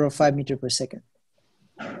 4 or 5 meter per second.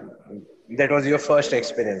 That was your first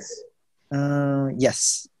experience.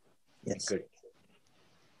 Yes. Good.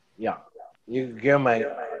 Yeah, you gave my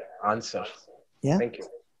answer. Yeah. Thank you.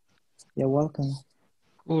 You're welcome.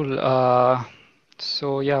 Cool.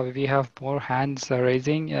 So yeah, we have more hands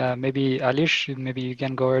raising. Maybe Alish, maybe you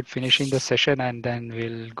can go ahead finishing the session, and then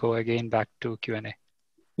we'll go again back to Q&A.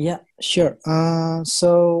 Yeah, sure.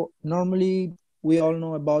 So normally we all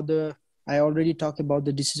know about I already talked about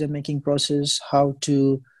the decision-making process, how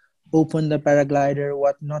to open the paraglider,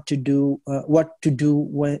 what not to do, what to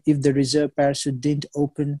do if the reserve parachute didn't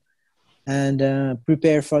open, and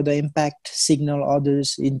prepare for the impact, signal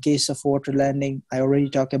others in case of water landing. I already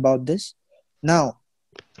talked about this. Now,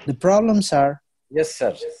 the problems are... Yes,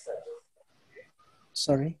 sir.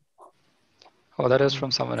 Sorry. Oh, that is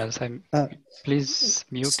from someone else. Please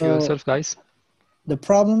mute yourself, guys. The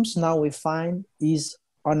problems now we find is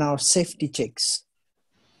on our safety checks.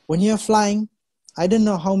 When you're flying, I don't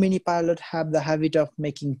know how many pilots have the habit of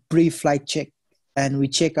making pre-flight check, and we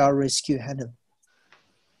check our rescue handle.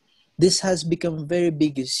 This has become very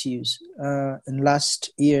big issues. In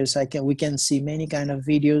last years, we can see many kind of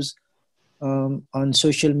videos on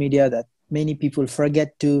social media that many people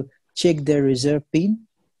forget to check their reserve pin,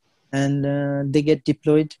 and they get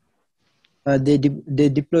deployed. They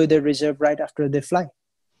deploy their reserve right after they fly.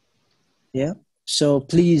 Yeah. So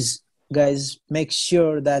please, guys, make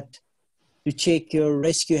sure that you check your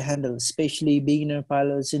rescue handle, especially beginner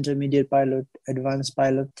pilots, intermediate pilot, advanced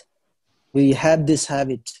pilot. We have this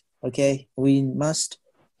habit. Okay, we must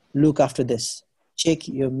look after this. Check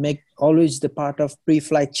make always the part of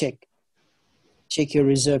pre-flight check. Check your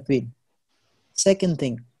reserve pin. Second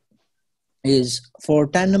thing is for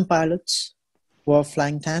tandem pilots who are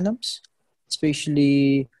flying tandems,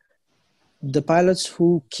 especially the pilots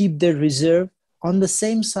who keep their reserve on the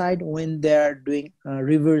same side when they are doing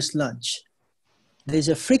reverse lunge. There's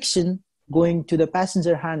a friction going to the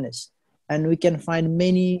passenger harness, and we can find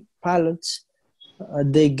many pilots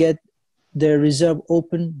they get their reserve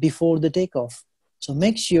open before the takeoff. So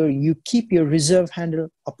make sure you keep your reserve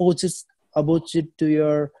handle opposite to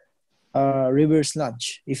your reverse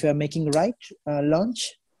lunge. If you are making right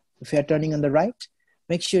lunge, if you are turning on the right,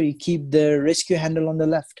 make sure you keep the rescue handle on the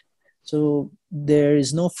left. So there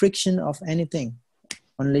is no friction of anything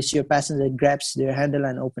unless your passenger grabs their handle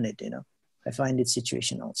and open it, I find it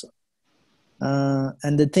situation also.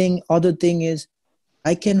 And the other thing is,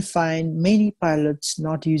 I can find many pilots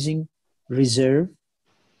not using reserve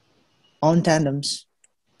on tandems.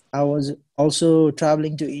 I was also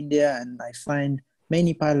traveling to India, and I find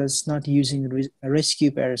many pilots not using a rescue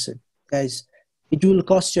parachute. Guys, it will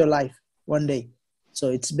cost your life one day. So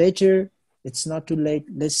it's better, it's not too late.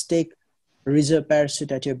 Let's take a reserve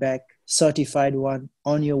parachute at your back, certified one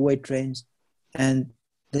on your weight range, and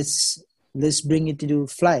let's bring it to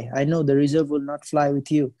fly. I know the reserve will not fly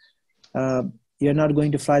with you. You're not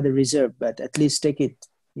going to fly the reserve, but at least take it.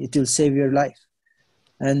 It will save your life.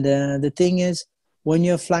 And the thing is, when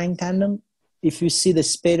you're flying tandem, if you see the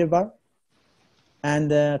spader bar and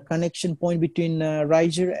the connection point between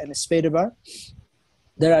riser and spader bar,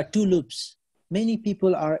 there are two loops. Many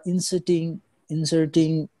people are inserting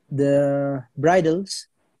the bridles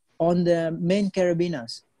on the main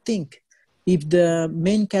carabinas. Think, if the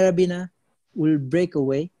main carabiner will break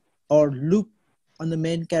away, or loop on the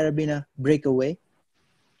main carabiner break away,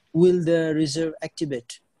 will the reserve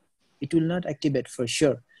activate? It will not activate for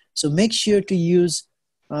sure. So make sure to use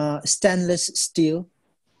stainless steel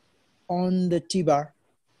on the T-bar.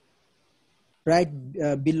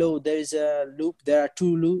 Right below there is a loop. There are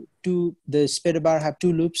two. The spader bar have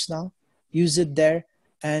two loops now. Use it there,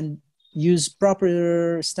 and use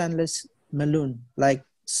proper stainless balloon like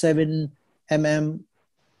 7 mm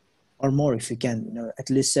or more if you can, at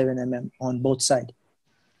least 7 mm on both sides.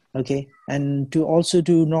 Okay, and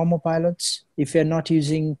to normal pilots, if you're not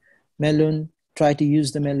using Melon, try to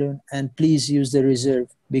use the Melon, and please use the reserve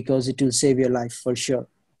because it will save your life for sure.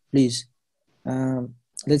 Please,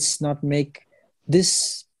 let's not make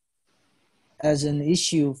this as an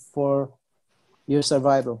issue for your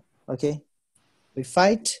survival. Okay, we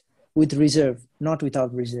fight with reserve, not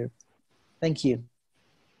without reserve. Thank you.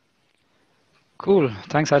 Cool.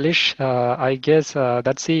 Thanks, Alish. I guess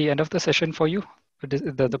that's the end of the session for you,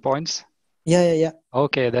 the points. Yeah.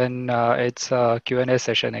 Okay, then it's a Q&A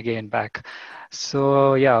session again back.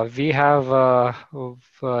 So yeah, we have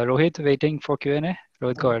Rohit waiting for Q&A.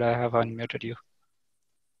 Rohit, go ahead. I have unmuted you.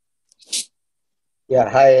 Yeah,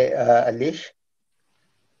 hi, Alish.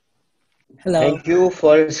 Hello. Thank you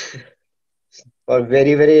for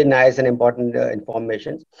very, very nice and important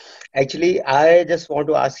information. Actually, I just want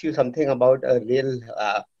to ask you something about a real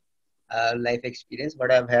life experience,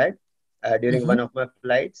 what I've had during one of my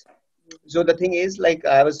flights. So the thing is, like,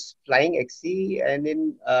 I was flying XC, and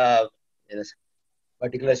in a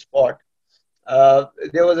particular spot,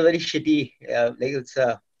 there was a very shitty, like it's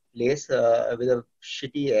a place with a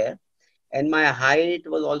shitty air, and my height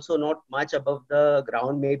was also not much above the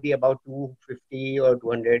ground, maybe about 250 or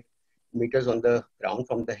 200 meters on the ground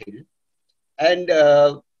from the hill. And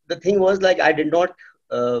the thing was, like, I did not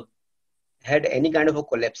had any kind of a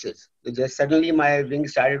collapses. So just suddenly my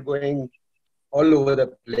wings started going all over the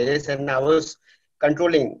place, and I was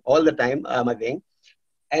controlling all the time my wing.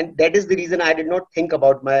 And that is the reason I did not think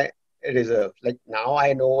about my reserve. Like, now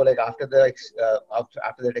I know, like, after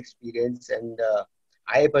that experience, and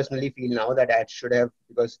I personally feel now that I should have,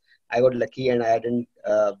 because I got lucky and I didn't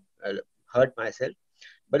hurt myself.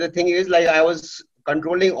 But the thing is, like, I was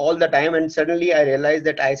controlling all the time, and suddenly I realized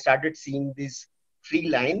that I started seeing this free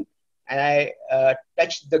line, and I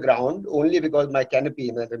touched the ground only because my canopy,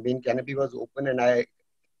 the main canopy was open, and I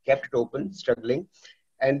kept it open, struggling.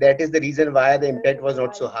 And that is the reason why the impact was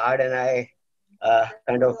not so hard, and I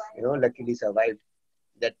kind of, luckily survived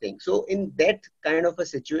that thing. So in that kind of a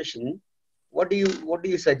situation, what do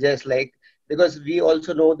you suggest? Like, because we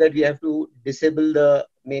also know that we have to disable the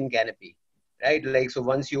main canopy, right? Like, so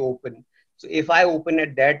once you open, so if I open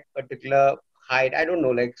at that particular height, I don't know,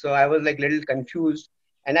 like, so I was like little confused,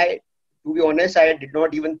 and to be honest, I did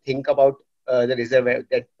not even think about the reserve at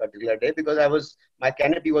that particular day, because my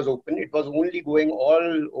canopy was open. It was only going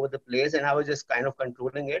all over the place, and I was just kind of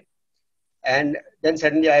controlling it. And then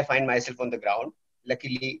suddenly I find myself on the ground.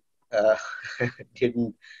 Luckily,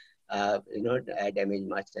 didn't damage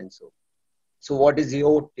much, and so what is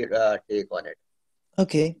your take on it?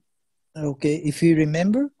 Okay. If you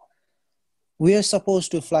remember, we are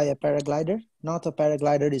supposed to fly a paraglider, not a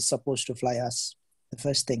paraglider is supposed to fly us. The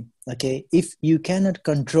first thing. Okay. If you cannot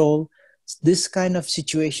control this kind of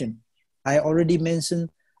situation, I already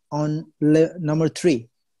mentioned on number 3,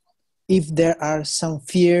 if there are some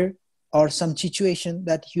fear or some situation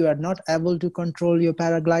that you are not able to control your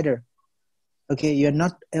paraglider, okay, you're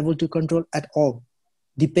not able to control at all,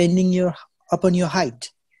 depending upon your height.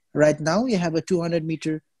 Right now you have a 200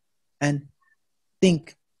 meter, and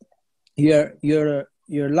think you're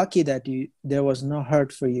lucky that there was no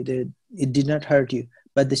hurt for you. It did not hurt you,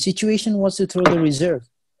 but the situation was to throw the reserve,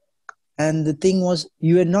 and the thing was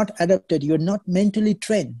you are not adapted, you're not mentally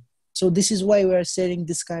trained. So this is why we are sharing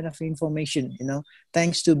this kind of information.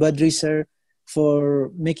 Thanks to Badri sir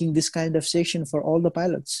for making this kind of session for all the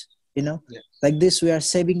pilots. Like this, we are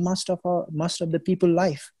saving most of the people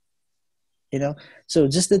life. So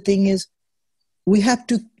just the thing is, we have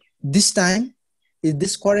to, this time, in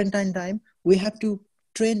this quarantine time, we have to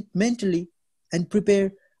train mentally and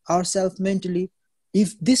prepare ourselves mentally.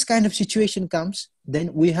 If this kind of situation comes,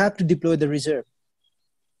 then we have to deploy the reserve.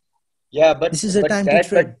 Yeah, but this is a time to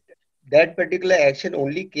train. That particular action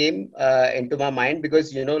only came into my mind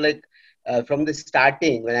because, from the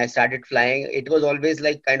starting, when I started flying, it was always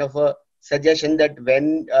like kind of a suggestion that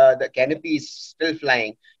when the canopy is still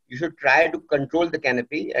flying, you should try to control the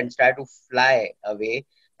canopy and try to fly away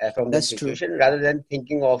from the situation, rather than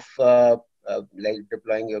thinking of like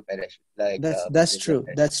deploying your parachute. Like that's true.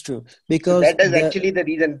 That's true. Because so that is actually the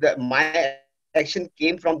reason that my action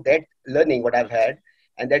came from that learning what I've had,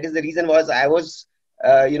 and that is the reason was I was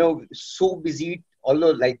so busy.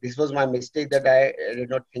 Although, like, this was my mistake that I did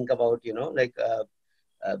not think about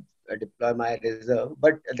deploy my reserve,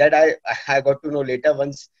 but that I got to know later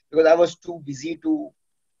once, because I was too busy to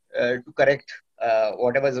correct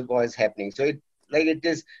whatever was happening. So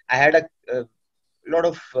I had a lot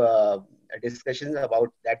of discussions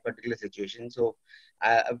about that particular situation. So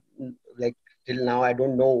like till now I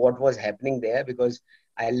don't know what was happening there, because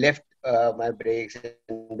I left my brakes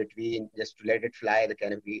in between just to let it fly the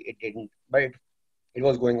canopy. It didn't, but it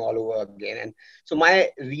was going all over again. And so my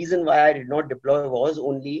reason why I did not deploy was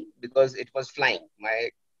only because it was flying.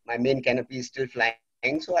 My main canopy is still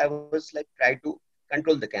flying, so I was like try to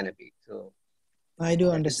control the canopy. So I do that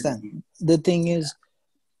is the understand. reason. The thing is,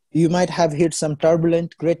 you might have hit some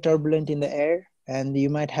great turbulent in the air, and you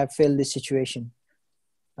might have failed the situation.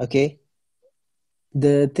 Okay.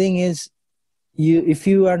 The thing is, if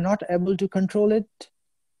you are not able to control it,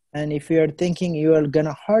 and if you are thinking you are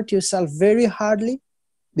gonna hurt yourself very hardly,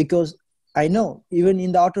 because I know even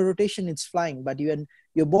in the auto rotation it's flying, but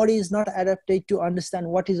your body is not adapted to understand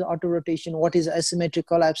what is auto rotation, what is asymmetric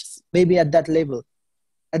collapse. Maybe at that level,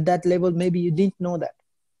 maybe you didn't know that.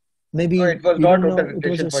 Maybe No, it was you not don't know auto it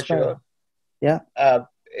was rotation a for sure. spiral. Yeah.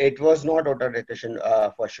 It was not auto rotation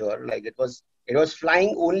for sure. Like it was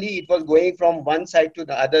flying only. It was going from one side to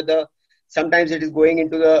the other. Sometimes it is going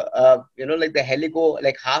into the like the helico,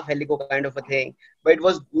 like half helico kind of a thing. But it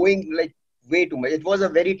was going like way too much. It was a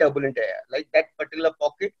very turbulent air. Like that particular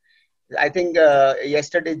pocket. I think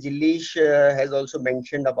yesterday Jillish has also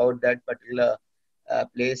mentioned about that particular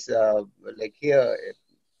place, like here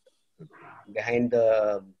behind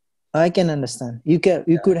the. I can understand. You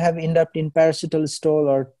could have ended up in parachutal stall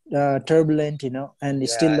or turbulent, and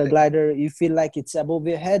still Yeah, the like, glider. You feel like it's above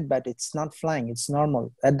your head, but it's not flying. It's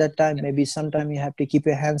normal at that time. yeah. Maybe sometime you have to keep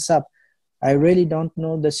your hands up. I really don't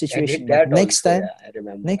know the I did situation, but that also. Yeah, I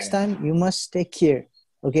remember. next time you must take care.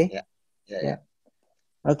 Okay. Yeah, yeah, Yeah.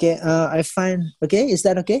 yeah. Okay. I find. Okay. Is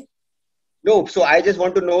that okay? No, so I just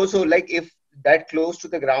want to know. So, like, if that close to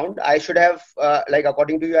the ground, I should have, like,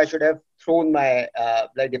 according to you, I should have thrown my,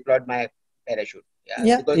 like, deployed my parachute. Yeah,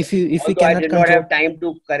 Yeah. because If you although I cannot did not control. have time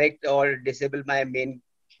to correct or disable my main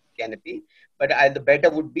canopy, but the better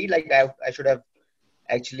would be like I should have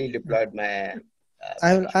actually deployed my.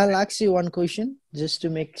 I'll ask you one question just to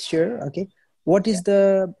make sure. Okay. What Yeah. is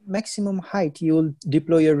the maximum height you will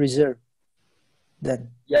deploy your reserve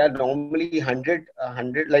then? Yeah, normally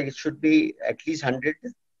 100, like it should be at least 100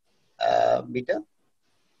 meter.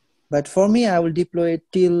 But for me, I will deploy it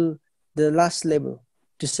till the last level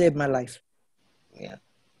to save my life. Yeah.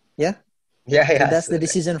 Yeah. Yeah, So yeah. that's the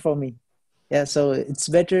decision for me. Yeah. So it's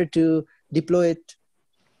better to deploy it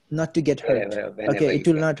not to get hurt. Whenever Okay. you It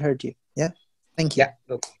will can. not hurt you. Yeah. Thank you. Yeah.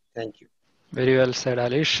 Okay. Thank you. Very well said,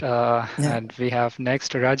 Alish. Yeah. And we have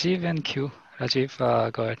next Rajiv and Q. Rajiv,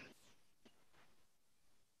 go ahead.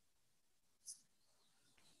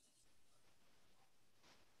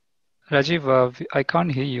 Rajiv, I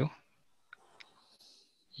can't hear you.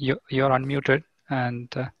 You're unmuted, and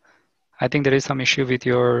I think there is some issue with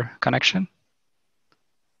your connection.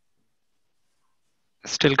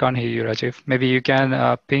 Still can't hear you, Rajiv. Maybe you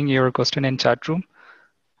can ping your question in chat room.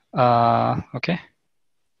 Okay.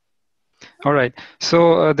 All right.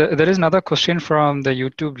 So there is another question from the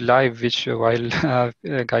YouTube live, which while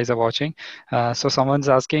guys are watching. So someone's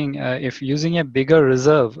asking if using a bigger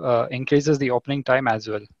reserve increases the opening time as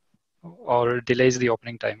well, or delays the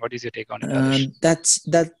opening time. What is your take on it, Alish?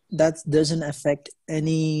 That doesn't affect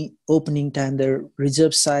any opening time. The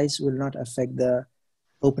reserve size will not affect the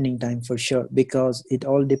opening time for sure, because it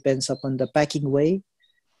all depends upon the packing way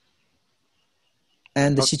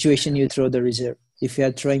and the situation you throw the reserve. If you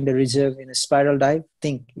are throwing the reserve in a spiral dive,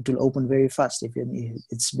 think it will open very fast if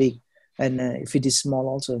it's big, and if it is small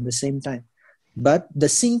also at the same time. But the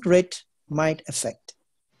sink rate might affect,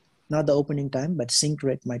 not the opening time, but sink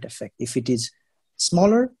rate might affect. If it is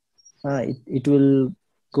smaller, it will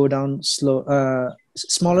go down slow.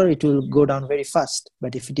 Smaller, it will go down very fast.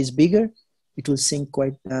 But if it is bigger, it will sink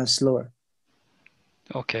quite slower.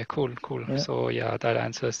 Okay, cool. Yeah. So yeah, that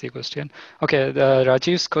answers the question. Okay,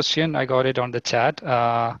 Rajiv's question, I got it on the chat.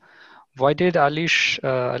 Why did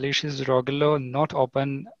Alish's Rogalo not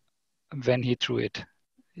open when he threw it?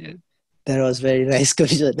 Yeah. That was very nice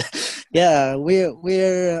question. Yeah,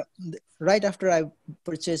 we're right after I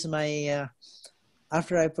purchased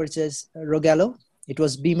Rogallo. It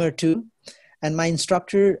was Beamer 2, and my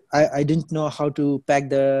instructor, I didn't know how to pack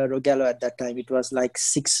the Rogallo at that time. It was like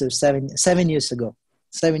 7 years ago.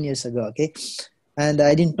 7 years ago, okay. And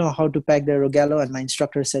I didn't know how to pack the Rogallo, and my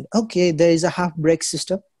instructor said, okay, there is a half brake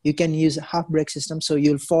system. You can use a half brake system, so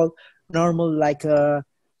you'll fall normal like a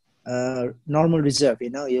normal reserve.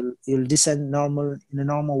 You'll descend normal in a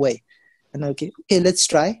normal way. And okay, let's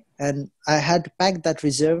try. And I had to pack that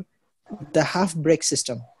reserve with the half brake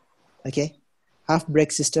system. Okay, half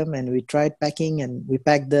brake system, and we tried packing, and we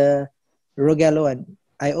packed the Rogallo, and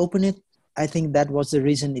I opened it. I think that was the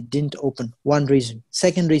reason it didn't open. One reason.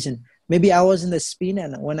 Second reason, maybe I was in the spin,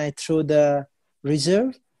 and when I threw the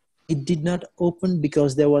reserve, it did not open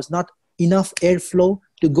because there was not enough airflow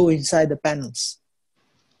to go inside the panels.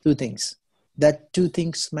 Two things. That two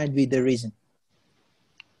things might be the reason.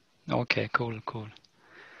 Okay, cool.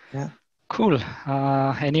 Yeah. Cool.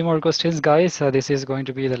 Any more questions, guys? This is going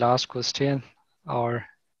to be the last question, or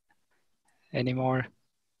any more?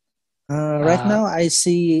 Right now, I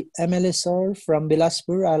see MLSR from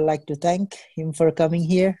Bilaspur. I'd like to thank him for coming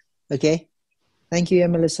here. Okay. Thank you,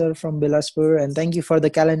 MLSR from Bilaspur, and thank you for the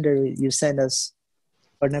calendar you sent us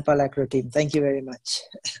for Nepal Acro team. Thank you very much.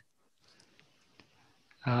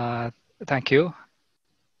 Thank you.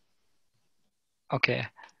 Okay.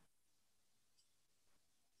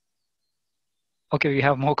 Okay, we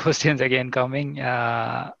have more questions again coming.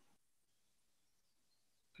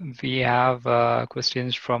 We have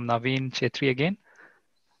questions from Naveen Chetri again.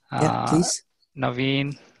 Yeah, please.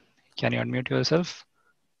 Naveen, can you unmute yourself?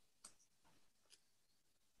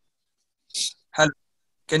 Hello,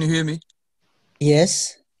 can you hear me?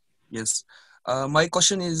 Yes. Yes. My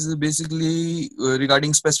question is basically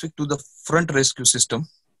regarding specific to the front rescue system.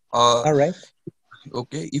 All right.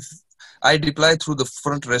 Okay, if I deploy through the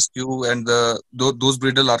front rescue and those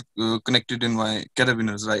bridle are connected in my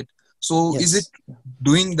carabiners, right? So yes. Is it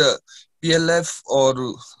doing the PLF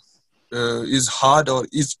or is hard, or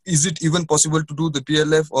is it even possible to do the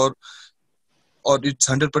PLF, or it's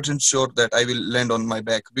 100% sure that I will land on my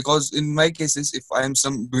back? Because in my cases, if I am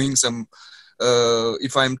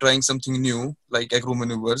if I'm trying something new like acro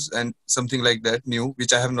maneuvers and something like that new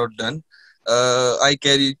which I have not done, I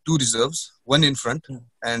carry two reserves, one in front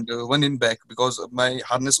and one in back, because my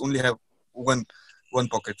harness only have one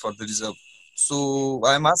pocket for the reserve. So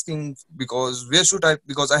I'm asking, because where should I,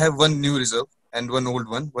 because I have one new reserve and one old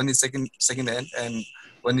one is second hand and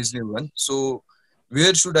one is new one. So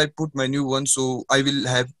where should I put my new one so I will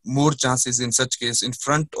have more chances in such case, in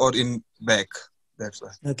front or in back? That's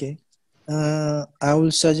why. Okay. I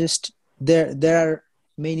will suggest there are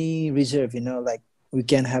many reserve, like we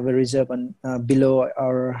can have a reserve on below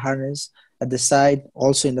our harness, at the side,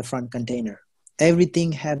 also in the front container.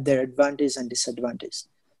 Everything have their advantage and disadvantage.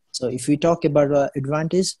 So if we talk about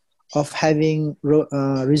advantage of having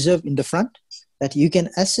reserve in the front, that you can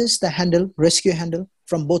access the handle, rescue handle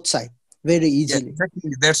from both sides very easily. Yeah,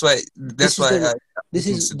 exactly.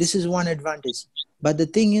 This is one advantage. But the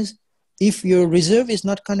thing is, if your reserve is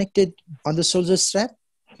not connected on the shoulder strap,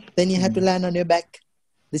 then you have to land on your back.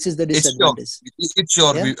 This is the disadvantage. It's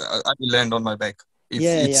sure I will land on my back.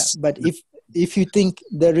 But if you think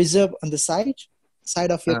the reserve on the side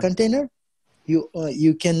of your container,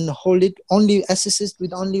 you can hold it only, assist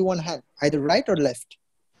with only one hand, either right or left,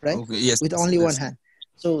 right? Okay, yes, with only one hand.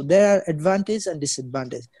 So there are advantages and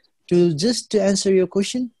disadvantages. To answer your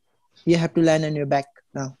question, you have to land on your back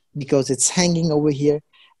now, because it's hanging over here.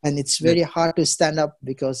 And it's very hard to stand up,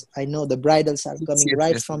 because I know the bridles are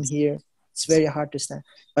coming from here. It's very hard to stand.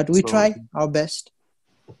 But we try our best.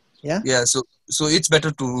 Yeah? Yeah, so it's better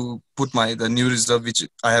to put the new reserve, which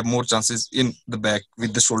I have more chances in the back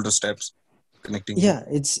with the shoulder straps connecting. Yeah,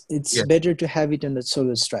 it's better to have it on the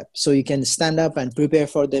shoulder strap, so you can stand up and prepare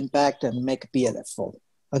for the impact and make a PLF fall.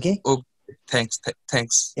 Okay? Oh, thanks.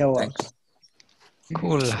 You're welcome.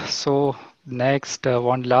 Cool. So next,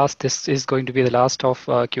 this is going to be the last of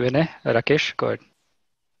Q&A. Rakesh, go ahead.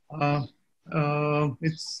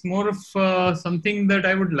 It's more of something that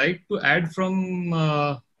I would like to add from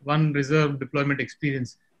one reserve deployment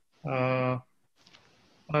experience. I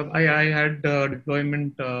had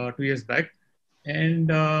deployment 2 years back, and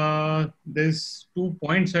there's 2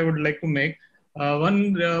 points I would like to make.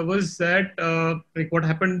 One was that like what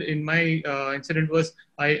happened in my incident was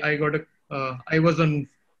I was on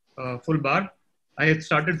full bar. I had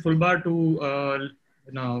started full bar to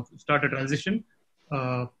start a transition,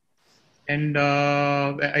 and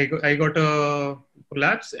I got a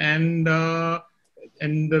collapse, and the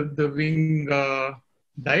wing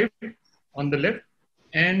dived on the left,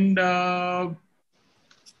 and I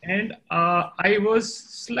was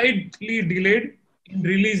slightly delayed in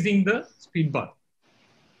releasing the speed bar.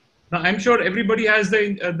 Now I'm sure everybody has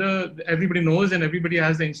everybody knows and everybody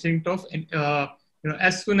has the instinct of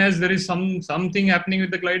as soon as there is something happening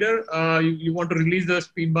with the glider, you want to release the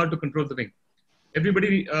speed bar to control the wing.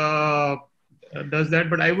 Everybody does that,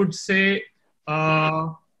 but I would say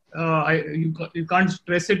you can't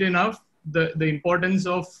stress it enough, the importance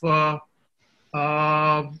of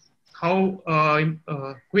how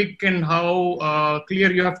quick and how clear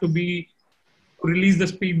you have to be to release the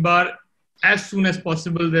speed bar as soon as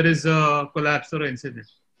possible there is a collapse or incident.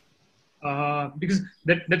 Because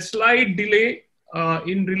that slight delay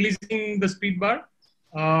in releasing the speed bar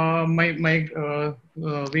my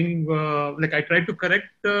wing, like I tried to correct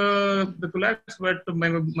the collapse, but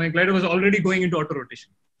my glider was already going into auto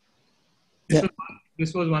rotation.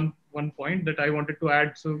 This was one point that I wanted to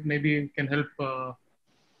add, so maybe it can help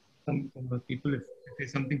some people if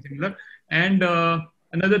there's something similar. And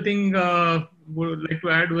another thing would like to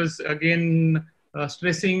add was again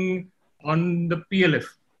stressing on the PLF.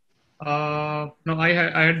 Now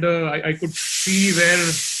I could see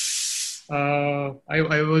where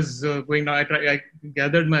I was going down. I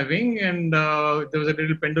gathered my wing, and there was a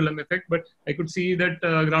little pendulum effect, but I could see that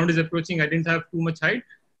ground is approaching. I didn't have too much height,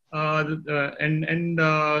 and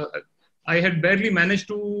I had barely managed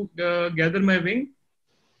to gather my wing,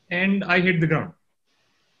 and I hit the ground.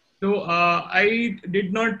 So I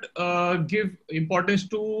did not give importance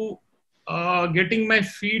to getting my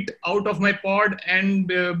feet out of my pod and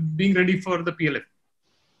being ready for the PLF.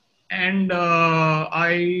 And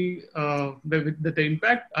with the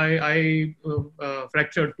impact, I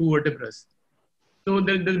fractured 2 vertebrae. So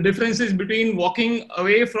the difference is between walking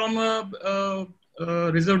away from a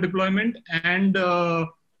reserve deployment and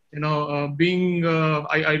being.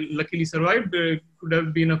 I luckily survived. It could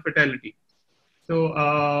have been a fatality. So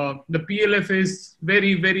the PLF is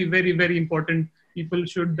very, very, very, very important. People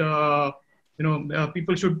should,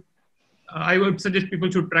 people should. I would suggest people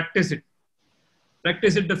should practice it.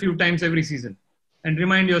 Practice it a few times every season, and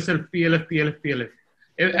remind yourself PLF, PLF, PLF.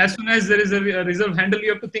 As soon as there is a reserve handle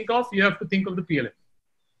you have to think of, you have to think of the PLF.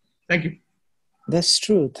 Thank you. That's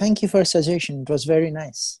true. Thank you for a suggestion. It was very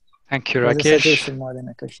nice. Thank you, It was a Rakesh. suggestion more than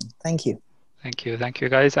a question. Thank you. Thank you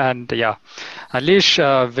guys. And yeah, Alish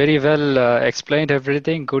very well explained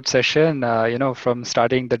everything. Good session. From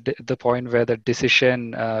starting the point where the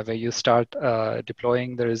decision where you start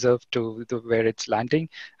deploying the reserve to where it's landing,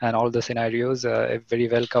 and all the scenarios very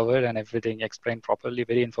well covered and everything explained properly.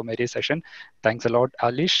 Very informative session. Thanks a lot,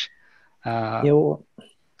 Alish. You're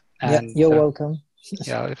welcome.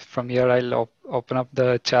 Yeah, from here I'll open up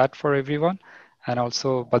the chat for everyone, and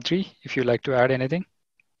also Badri, if you like to add anything.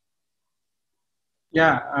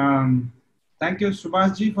 Yeah, thank you,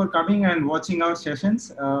 Subhashji, for coming and watching our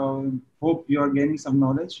sessions. Hope you are gaining some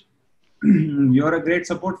knowledge. You are a great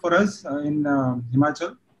support for us in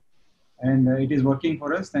Himachal, and it is working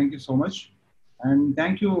for us. Thank you so much. And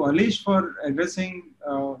thank you, Alish, for addressing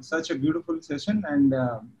such a beautiful session. And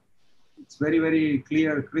it's very, very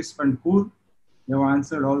clear, crisp, and cool. You have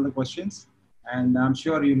answered all the questions. And I'm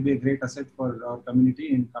sure you'll be a great asset for our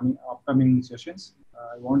community in upcoming sessions.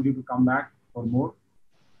 I want you to come back for more.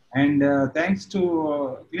 And thanks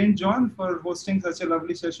to Clint John for hosting such a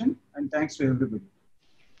lovely session. And thanks to everybody.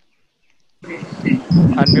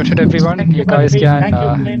 Unmuted everyone. You guys can.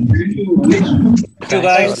 Thank you,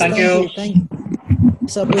 guys. Thank you. Thank you.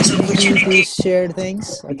 This opportunity to share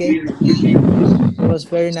things. Okay. It was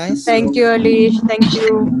very nice. Thank you, Alish. Thank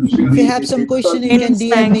you. If you have some question, you can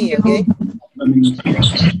DM me. Okay.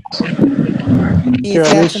 If you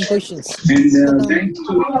have some questions. And thanks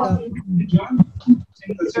to John.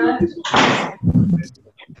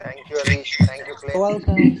 Thank you, Alish. Thank you, Clint.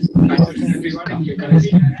 Welcome. Thank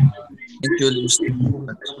you, Alish.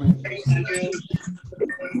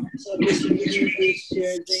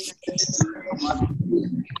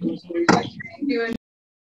 Thank you.